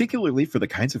particularly for the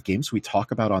kinds of games we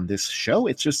talk about on this show,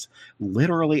 it's just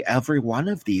literally every one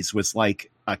of these was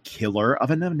like a killer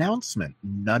of an announcement.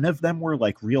 None of them were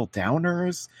like real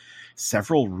downers.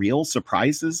 Several real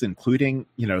surprises, including,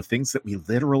 things that we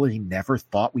literally never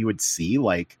thought we would see,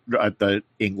 like the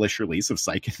English release of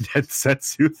Seiken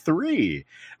Densetsu 3,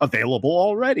 available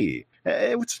already.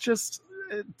 It was just,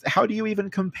 how do you even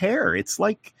compare? It's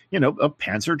like, a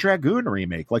Panzer Dragoon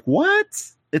remake. Like,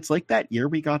 what? It's like that year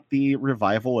we got the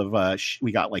revival of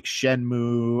we got like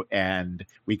Shenmue, and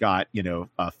we got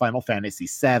Final Fantasy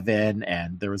VII,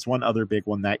 and there was one other big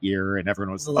one that year, and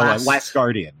everyone was Last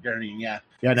Guardian. Yeah.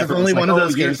 And only one of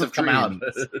those games have come out.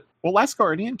 Well, Last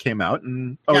Guardian came out,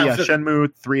 and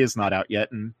Shenmue 3 is not out yet,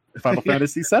 and Final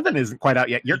Fantasy VII isn't quite out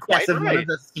yet. You're quite right. One of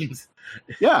those games.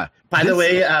 Yeah. By the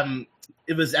way,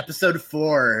 it was episode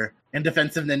 4 in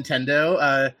Defense of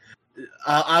Nintendo.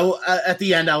 At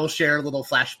the end, I will share a little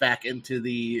flashback into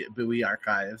the Bowie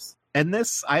archives. And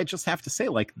this, I just have to say,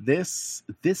 like, this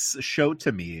show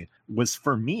to me was,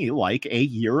 for me, like a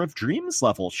Year of Dreams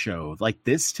level show. Like,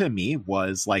 this to me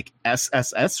was like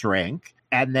SSS rank.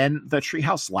 And then the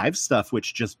Treehouse Live stuff,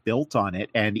 which just built on it,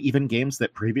 and even games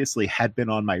that previously had been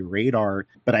on my radar,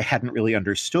 but I hadn't really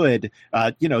understood.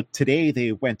 Today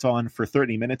they went on for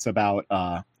 30 minutes about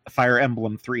Fire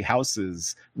Emblem Three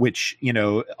Houses, which,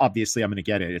 obviously I'm going to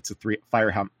get it. It's a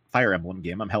Fire Emblem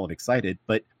game. I'm hella excited,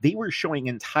 but they were showing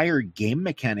entire game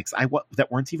mechanics that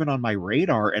weren't even on my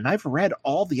radar, and I've read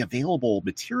all the available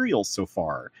materials so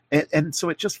far, and so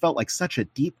it just felt like such a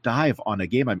deep dive on a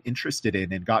game I'm interested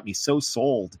in, and got me so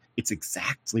sold. It's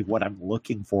exactly what I'm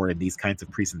looking for in these kinds of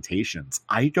presentations.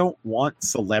 I don't want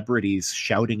celebrities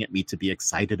shouting at me to be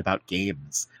excited about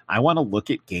games. I want to look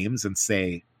at games and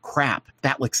say, crap,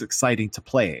 that looks exciting to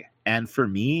play. And for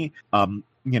me,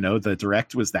 the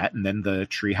Direct was that, and then the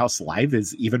Treehouse Live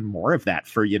is even more of that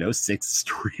for, 6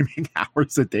 streaming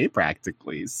hours a day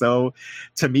practically. So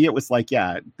to me, it was like,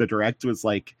 the Direct was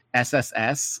like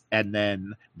SSS, and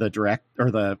then the Direct or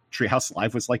the Treehouse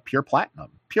Live was like pure platinum.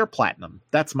 Pure platinum.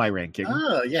 That's my ranking.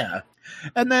 Oh, yeah.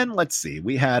 And then let's see,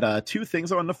 we had 2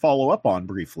 things I wanted to follow up on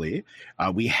briefly.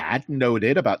 We had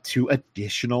noted about 2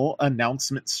 additional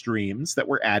announcement streams that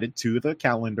were added to the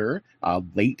calendar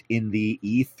late in the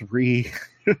E3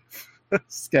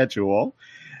 schedule.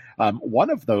 One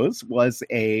of those was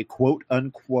a quote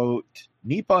unquote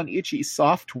Nippon Ichi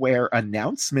software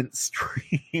announcement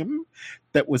stream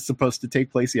that was supposed to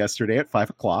take place yesterday at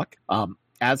 5:00.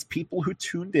 As people who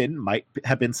tuned in might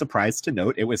have been surprised to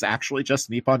note, it was actually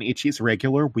just Nippon Ichi's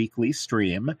regular weekly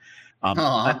stream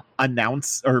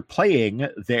playing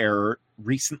their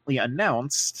recently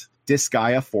announced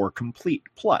Disgaea 4 Complete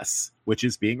Plus, which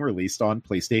is being released on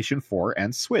PlayStation 4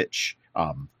 and Switch.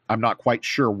 I'm not quite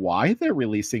sure why they're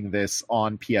releasing this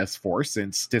on PS4,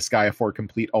 since Disgaea 4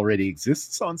 Complete already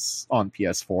exists on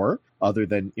PS4, other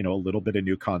than, a little bit of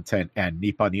new content, and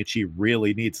Nippon Ichi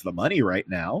really needs the money right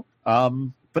now.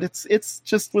 But it's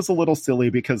just was a little silly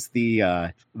because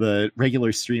the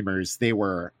regular streamers, they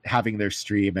were having their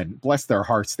stream, and bless their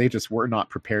hearts, they just were not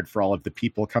prepared for all of the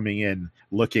people coming in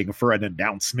looking for an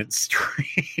announcement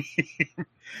stream.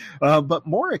 But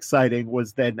more exciting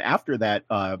was then after that,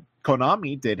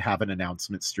 Konami did have an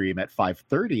announcement stream at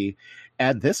 5:30,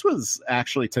 and this was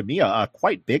actually, to me, a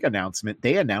quite big announcement.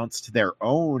 They announced their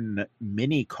own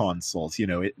mini consoles.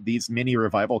 These mini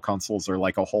revival consoles are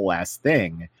like a whole ass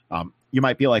thing. You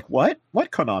might be like, what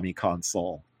Konami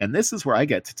console? And this is where I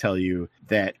get to tell you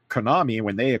that Konami,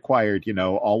 when they acquired,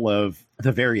 all of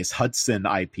the various Hudson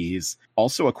IPs,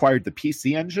 also acquired the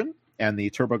PC Engine and the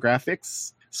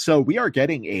TurboGrafx. So we are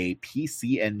getting a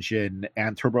PC Engine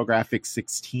and TurboGrafx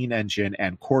 16 engine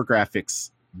and Core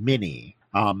Graphics Mini.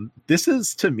 This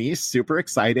is, to me, super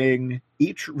exciting.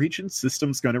 Each region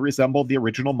system is going to resemble the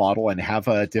original model and have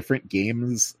a different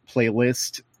games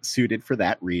playlist suited for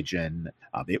that region.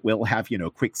 It will have,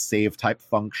 quick save type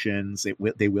functions.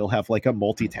 They will have like a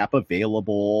multi-tap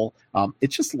available.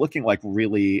 It's just looking like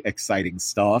really exciting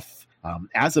stuff.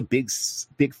 As a big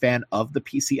fan of the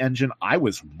PC Engine, I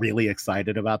was really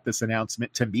excited about this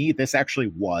announcement. To me, this actually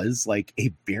was like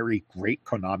a very great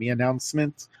Konami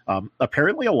announcement.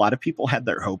 Apparently, a lot of people had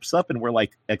their hopes up and were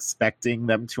like expecting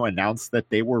them to announce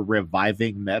that they were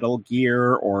reviving Metal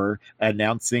Gear, or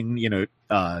announcing,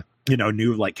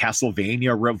 new like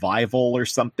Castlevania revival or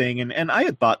something. And I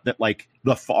had thought that like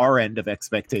the far end of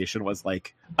expectation was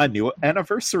like a new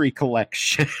anniversary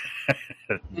collection.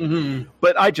 Mm-hmm.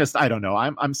 But I don't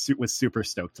know. Was super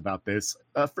stoked about this.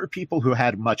 For people who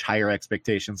had much higher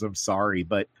expectations, I'm sorry,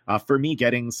 but for me,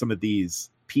 getting some of these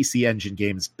PC Engine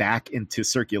games back into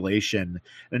circulation,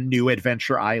 a new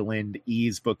Adventure Island,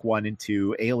 Ys Book 1 and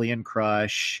 2, Alien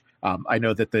Crush. I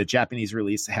know that the Japanese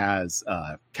release has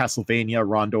Castlevania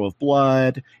Rondo of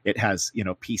Blood. It has,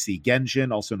 PC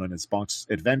Genjin, also known as Bonk's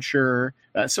Adventure.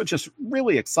 So just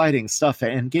really exciting stuff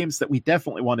and games that we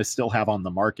definitely want to still have on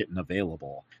the market and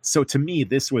available. So to me,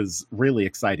 this was really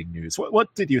exciting news.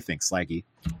 What did you think, Slaggy?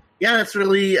 Yeah, that's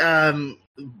really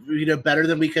better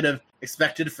than we could have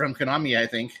expected from Konami, I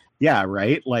think. Yeah,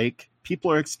 right? Like,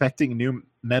 people are expecting new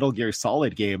Metal Gear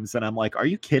Solid games, and I'm like, are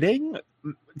you kidding?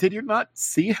 Did you not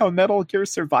see how Metal Gear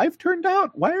Survive turned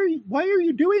out? Why are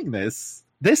you doing this?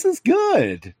 This is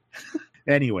good.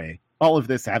 Anyway, all of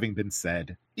this having been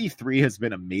said, E3 has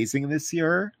been amazing this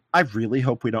year. I really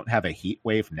hope we don't have a heat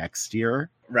wave next year.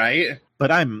 Right.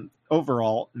 But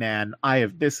overall, man,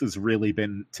 this has really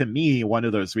been, to me, one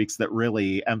of those weeks that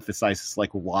really emphasizes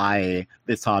like why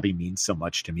this hobby means so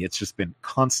much to me. It's just been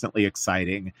constantly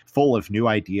exciting, full of new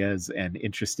ideas and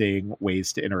interesting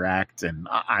ways to interact. And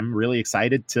I'm really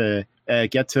excited to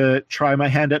get to try my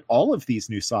hand at all of these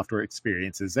new software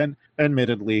experiences, and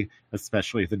admittedly,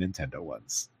 especially the Nintendo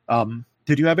ones.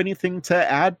 Did you have anything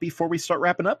to add before we start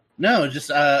wrapping up? No,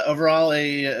 just overall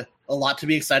a lot to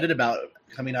be excited about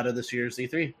coming out of this year's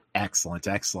E3. Excellent.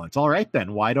 All right,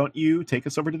 then. Why don't you take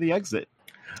us over to the exit?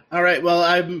 All right.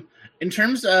 Well, in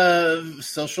terms of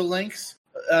social links,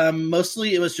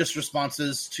 mostly it was just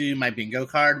responses to my bingo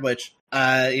card, which,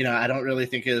 I don't really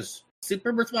think is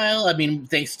super worthwhile. I mean,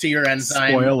 thanks to your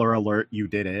enzyme. Spoiler alert, you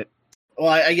did it. Well,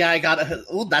 I got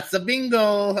that's a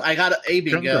bingo. I got a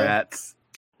bingo. Congrats.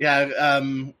 Yeah.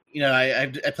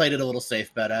 I played it a little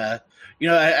safe, but,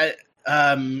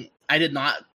 I did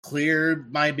not clear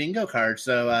my bingo card,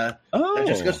 so that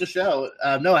just goes to show.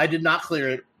 No, I did not clear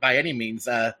it by any means.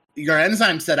 Your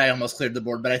enzyme said I almost cleared the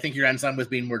board, but I think your enzyme was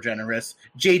being more generous.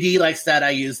 JD said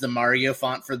I used the Mario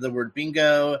font for the word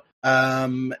bingo,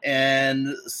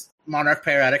 and Monarch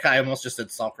Paratica, I almost just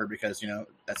said Sulfur because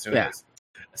that's who it is.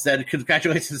 I said,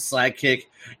 congratulations, Slag Kick.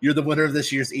 You're the winner of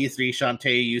this year's E3.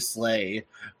 Shantae, you slay.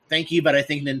 Thank you, but I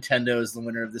think Nintendo is the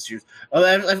winner of this year's. Oh,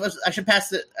 I should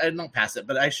pass it. I don't pass it,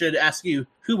 but I should ask you,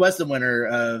 who was the winner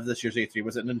of this year's E3?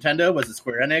 Was it Nintendo? Was it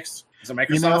Square Enix? Was it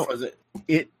Microsoft? Was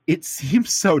it? It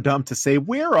seems so dumb to say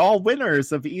we're all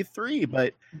winners of E3,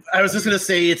 but I was just going to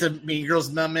say it's a Mean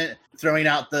Girls moment, throwing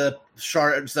out the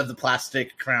shards of the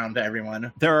plastic crown to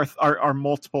everyone. There are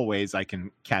multiple ways I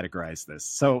can categorize this.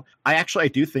 So I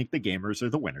do think the gamers are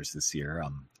the winners this year,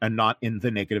 and not in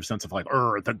the negative sense of like,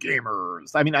 the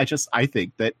gamers. I mean, I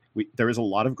think that there is a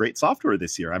lot of great software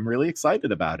this year. I'm really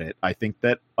excited about it. I think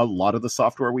that a lot of the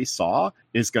software we saw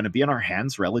is going to be in our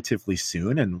hands relatively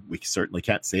soon, and we certainly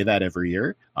can't say that every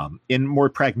year. In more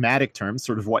pragmatic terms,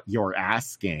 sort of what you're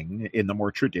asking in the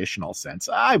more traditional sense,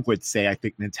 I would say I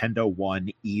think Nintendo won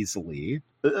easily,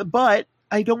 but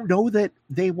I don't know that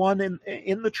they won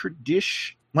in the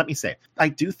tradition. Let me say, I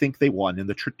do think they won in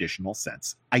the traditional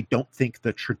sense. I don't think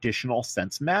the traditional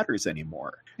sense matters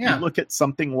anymore. Yeah. You look at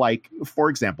something like, for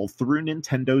example, through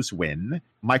Nintendo's win,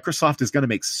 Microsoft is going to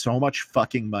make so much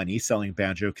fucking money selling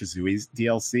Banjo-Kazooie's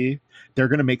DLC. They're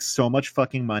going to make so much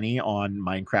fucking money on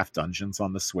Minecraft Dungeons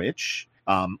on the Switch.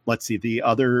 Let's see the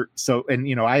other. So, and,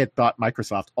 I had thought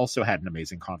Microsoft also had an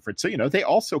amazing conference. So, they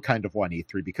also kind of won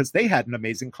E3 because they had an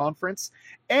amazing conference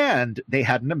and they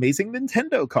had an amazing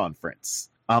Nintendo conference.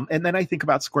 And then I think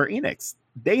about Square Enix.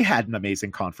 They had an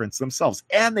amazing conference themselves,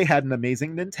 and they had an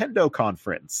amazing Nintendo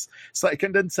conference.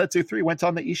 Seiken Densetsu 3 went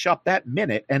on the eShop that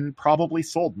minute and probably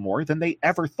sold more than they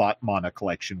ever thought Mana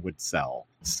Collection would sell.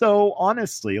 So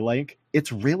honestly,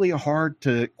 it's really hard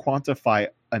to quantify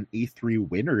an E3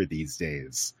 winner these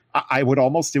days. It would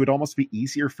almost be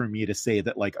easier for me to say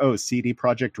that CD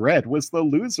Projekt Red was the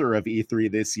loser of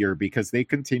E3 this year because they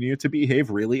continue to behave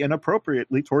really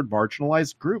inappropriately toward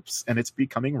marginalized groups. And it's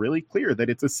becoming really clear that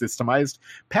it's a systemized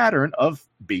pattern of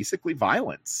basically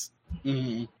violence.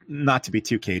 Mm-hmm. Not to be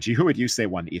too cagey, who would you say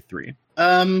won E3?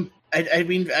 I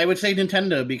mean, I would say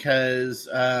Nintendo because,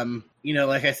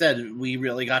 like I said, we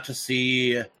really got to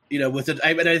see, with it.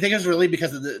 I think it's really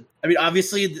because of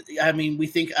obviously, we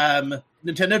think,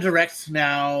 Nintendo Direct's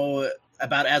now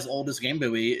about as old as Game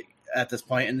Boy at this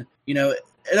point, and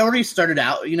it already started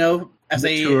out, as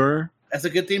a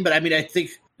good thing. But I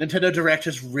think Nintendo Direct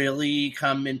has really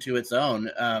come into its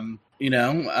own.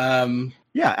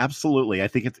 Yeah, absolutely. I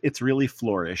think it's really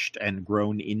flourished and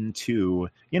grown into,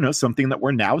 something that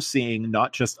we're now seeing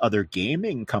not just other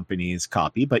gaming companies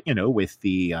copy, but, with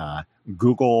the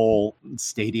Google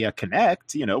Stadia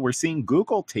Connect, we're seeing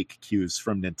Google take cues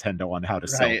from Nintendo on how to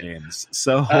sell games.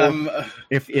 So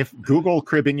if Google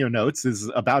cribbing your notes is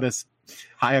about as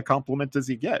high a compliment as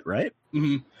you get, right?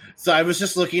 Mm-hmm. So I was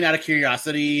just looking out of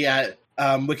curiosity at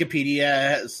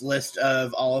Wikipedia's list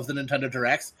of all of the Nintendo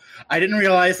Directs. I didn't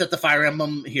realize that the Fire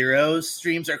Emblem Heroes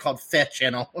streams are called Feh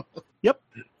Channel. Yep.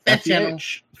 Feh Channel.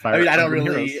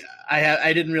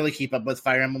 I didn't really keep up with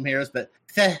Fire Emblem Heroes, but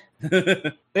Feh.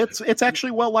 It's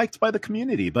actually well liked by the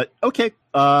community, but okay.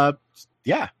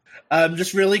 Yeah.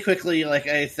 Just really quickly, like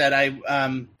I said,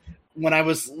 when I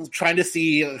was trying to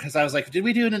see, because I was like, did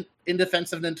we do an In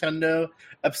Defense of Nintendo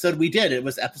episode? We did. It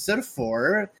was episode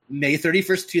 4, May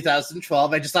 31st,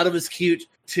 2012. I just thought it was cute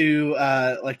to,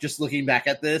 just looking back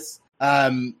at this.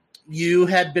 You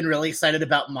had been really excited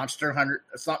about Monster Hunter.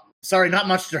 Sorry, not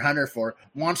Monster Hunter 4.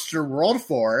 Monster World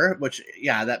 4, which,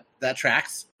 yeah, that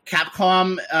tracks.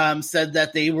 Capcom said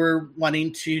that they were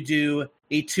wanting to do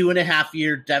a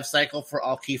 2.5-year dev cycle for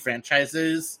all key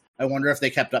franchises. I wonder if they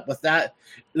kept up with that.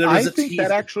 I think that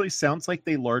actually sounds like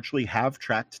they largely have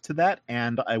tracked to that.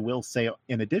 And I will say,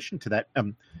 in addition to that,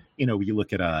 you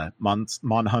look at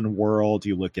Monhun World,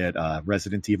 you look at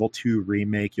Resident Evil 2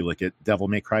 Remake, you look at Devil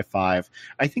May Cry 5.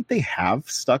 I think they have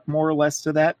stuck more or less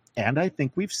to that. And I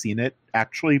think we've seen it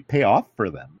actually pay off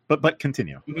for them. But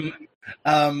continue.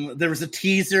 Mm-hmm. There was a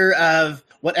teaser of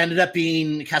what ended up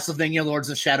being Castlevania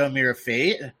Lords of Shadow Mirror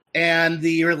Fate. And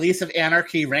the release of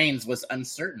Anarchy Reigns was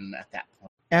uncertain at that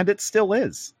point. And it still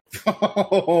is.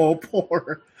 Oh,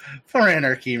 poor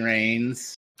Anarchy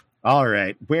Reigns. All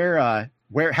right.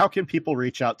 How can people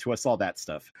reach out to us, all that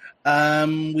stuff?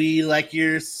 We like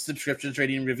your subscriptions,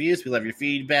 rating, reviews. We love your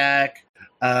feedback.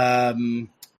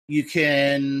 You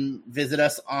can visit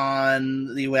us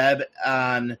on the web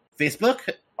on Facebook,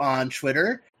 on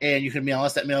Twitter, and you can mail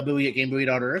us at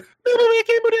mailbuoy@gamebuoy.org.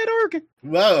 Mailbuoy@gamebuoy.org.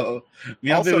 Whoa.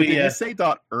 Also, did you say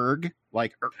 .erg?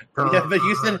 Like, yeah, but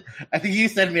I think you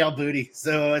said mail booty,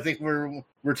 so I think we're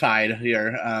tied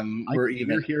here. We're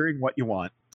even. You're hearing what you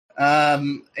want.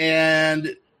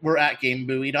 And we're at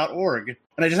gamebuoy.org.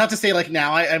 And I just have to say,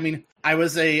 now, I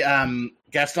was a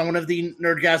guest on one of the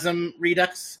Nerdgasm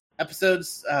Redux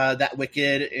episodes that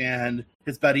Wicked and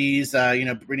his buddies,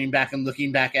 bringing back and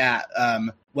looking back at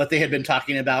what they had been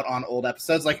talking about on old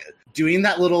episodes. Like, doing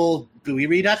that little buoy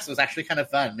redux was actually kind of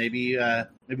fun. Maybe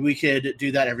we could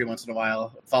do that every once in a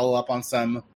while, follow up on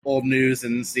some old news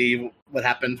and see what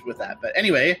happened with that. But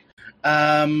anyway,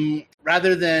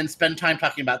 rather than spend time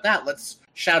talking about that, let's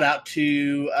shout out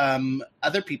to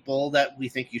other people that we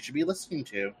think you should be listening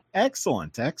to.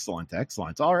 Excellent.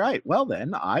 All right. Well,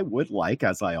 then, I would like,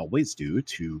 as I always do,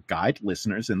 to guide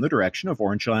listeners in the direction of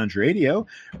Orange Lounge Radio,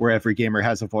 where every gamer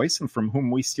has a voice and from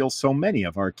whom we steal so many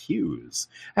of our cues,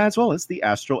 as well as the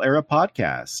Astral Era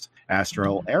podcast.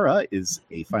 Astral Era is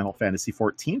a Final Fantasy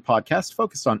XIV podcast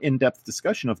focused on in-depth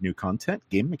discussion of new content,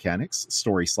 game mechanics,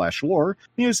 story/lore,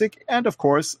 music, and, of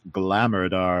course, glamour,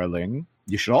 darling.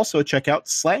 You should also check out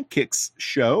Slangkick's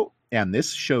show, and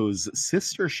this show's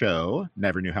sister show,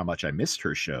 Never Knew How Much I Missed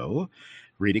Her show,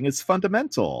 Reading is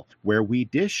Fundamental, where we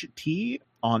dish tea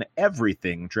on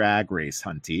everything Drag Race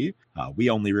hunty. We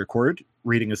only record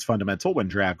Reading is Fundamental when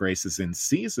Drag Race is in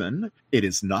season. It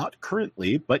is not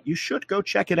currently, but you should go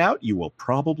check it out. You will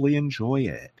probably enjoy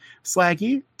it.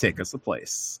 Slaggy, take us a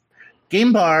place.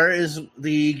 Game Bar is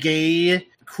the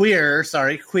queer.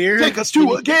 Take us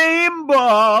to a game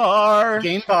bar.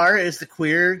 Game Bar is the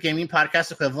queer gaming podcast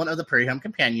equivalent of the Prairie Home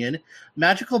Companion.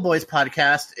 Magical Boys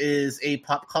podcast is a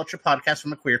pop culture podcast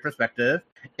from a queer perspective.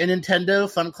 And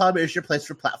Nintendo Fun Club is your place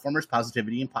for platformers,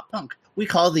 positivity, and pop punk. We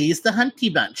call these the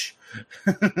Hunty Bunch.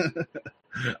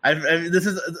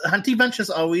 Hunty Bunch has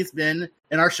always been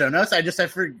in our show notes.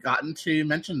 I've forgotten to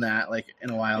mention that in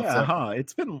a while. Yeah, so.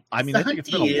 It's been. I think it's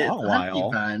been a long while.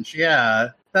 Hunty Bunch, yeah,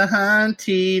 the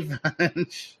Hunty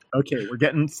Bunch. Okay, we're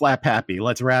getting slap happy.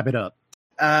 Let's wrap it up.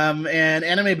 And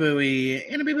Anime Buoy,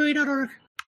 animebuoy.org.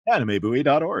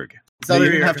 Animebuoy.org. You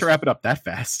didn't have to wrap it up that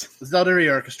fast. Zelda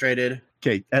Reorchestrated.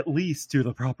 Okay, at least do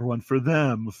the proper one for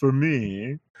them, for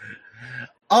me.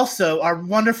 Also, our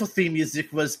wonderful theme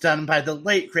music was done by the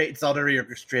late, great Zelda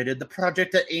Reorchestrated, the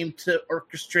project that aimed to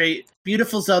orchestrate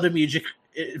beautiful Zelda music,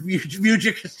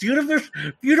 beautiful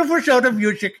Zelda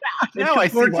music. Now I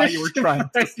see why you were trying to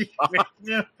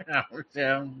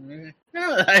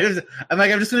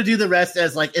I'm just going to do the rest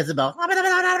as, Isabel.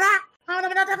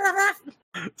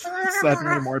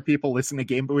 Suddenly more people listen to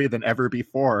Game Buoy than ever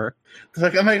before. It's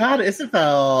like, oh my god,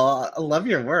 Isabel, I love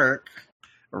your work.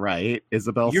 Right?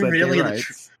 Isabel You're said really gay the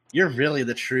rights. you're really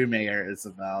the true mayor,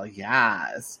 Isabel.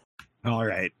 Yes. All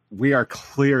right. We are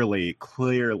clearly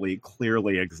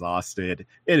exhausted.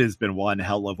 It has been one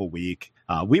hell of a week.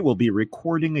 We will be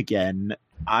recording again,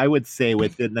 I would say,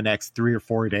 within the next 3 or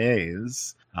 4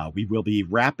 days. We will be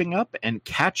wrapping up and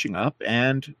catching up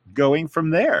and going from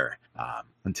there.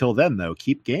 Until then, though,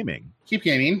 keep gaming. Keep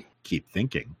gaming. Keep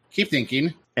thinking. Keep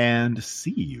thinking. And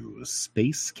see you,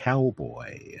 Space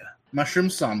Cowboy. Mushroom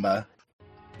Samba.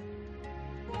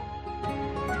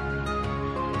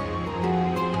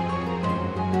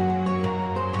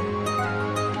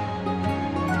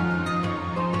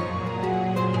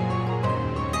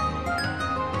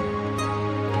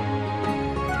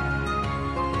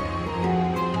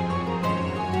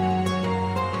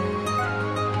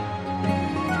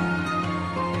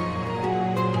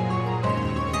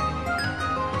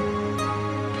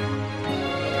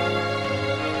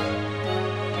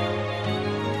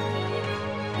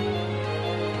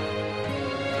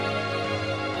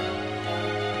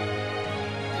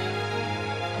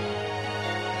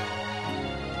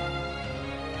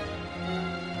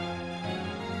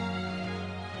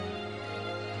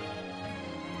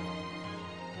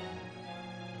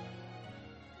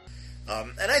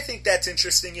 And I think that's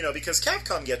interesting, because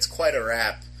Capcom gets quite a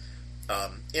rap.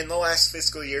 In the last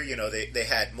fiscal year, they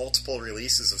had multiple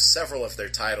releases of several of their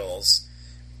titles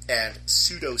and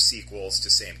pseudo-sequels to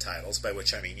same titles, by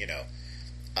which I mean,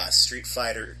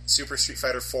 Super Street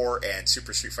Fighter 4 and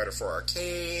Super Street Fighter 4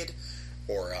 Arcade,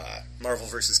 or Marvel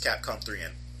vs. Capcom 3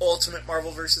 and Ultimate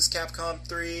Marvel vs. Capcom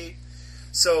 3.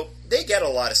 So they get a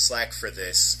lot of slack for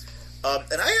this.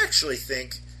 And I actually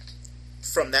think,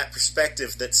 from that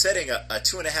perspective, that setting a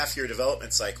 2.5-year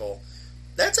development cycle,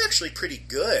 that's actually pretty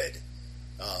good.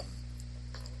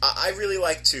 I really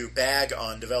like to bag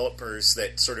on developers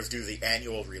that sort of do the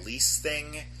annual release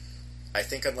thing. I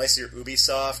think unless you're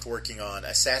Ubisoft working on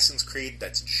Assassin's Creed,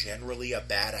 that's generally a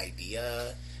bad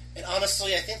idea. And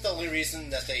honestly, I think the only reason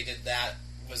that they did that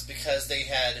was because they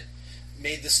had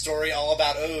made the story all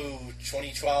about,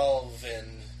 2012 and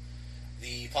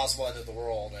the possible end of the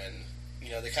world, and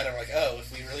they kind of were like,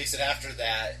 if we release it after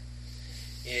that,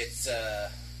 it's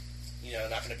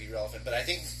not going to be relevant. But I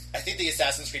think the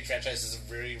Assassin's Creed franchise is a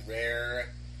very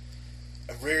rare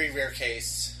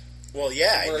case. Well,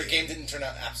 yeah, where a game didn't turn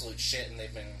out absolute shit, and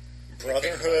they've been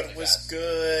Brotherhood was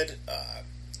good.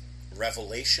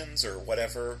 Revelations or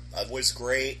whatever was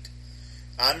great.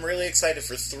 I'm really excited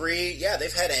for 3. Yeah,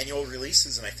 they've had annual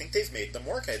releases, and I think they've made them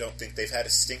work. I don't think they've had a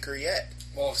stinker yet.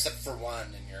 Well, except for 1,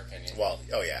 in your opinion. Well,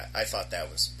 yeah, I thought that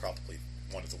was probably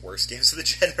one of the worst games of the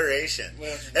generation.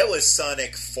 Well, that was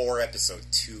Sonic 4 Episode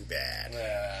 2 bad.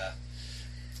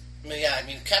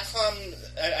 Capcom.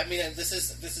 This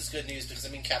is good news because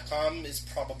Capcom is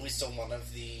probably still one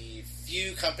of the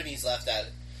few companies left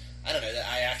that that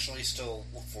I actually still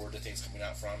look forward to things coming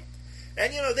out from.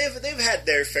 And they've had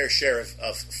their fair share of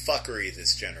fuckery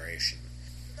this generation.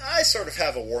 I sort of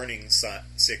have a warning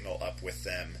signal up with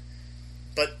them,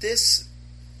 but this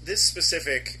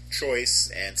specific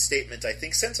choice and statement, I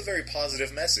think, sends a very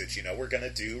positive message. We're going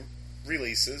to do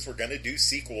releases, we're going to do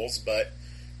sequels, but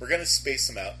we're going to space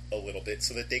them out a little bit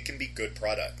so that they can be good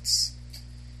products.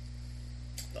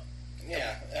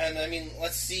 Yeah, and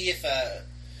let's see if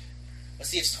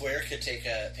Square could take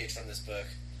a page from this book.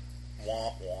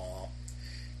 Womp womp.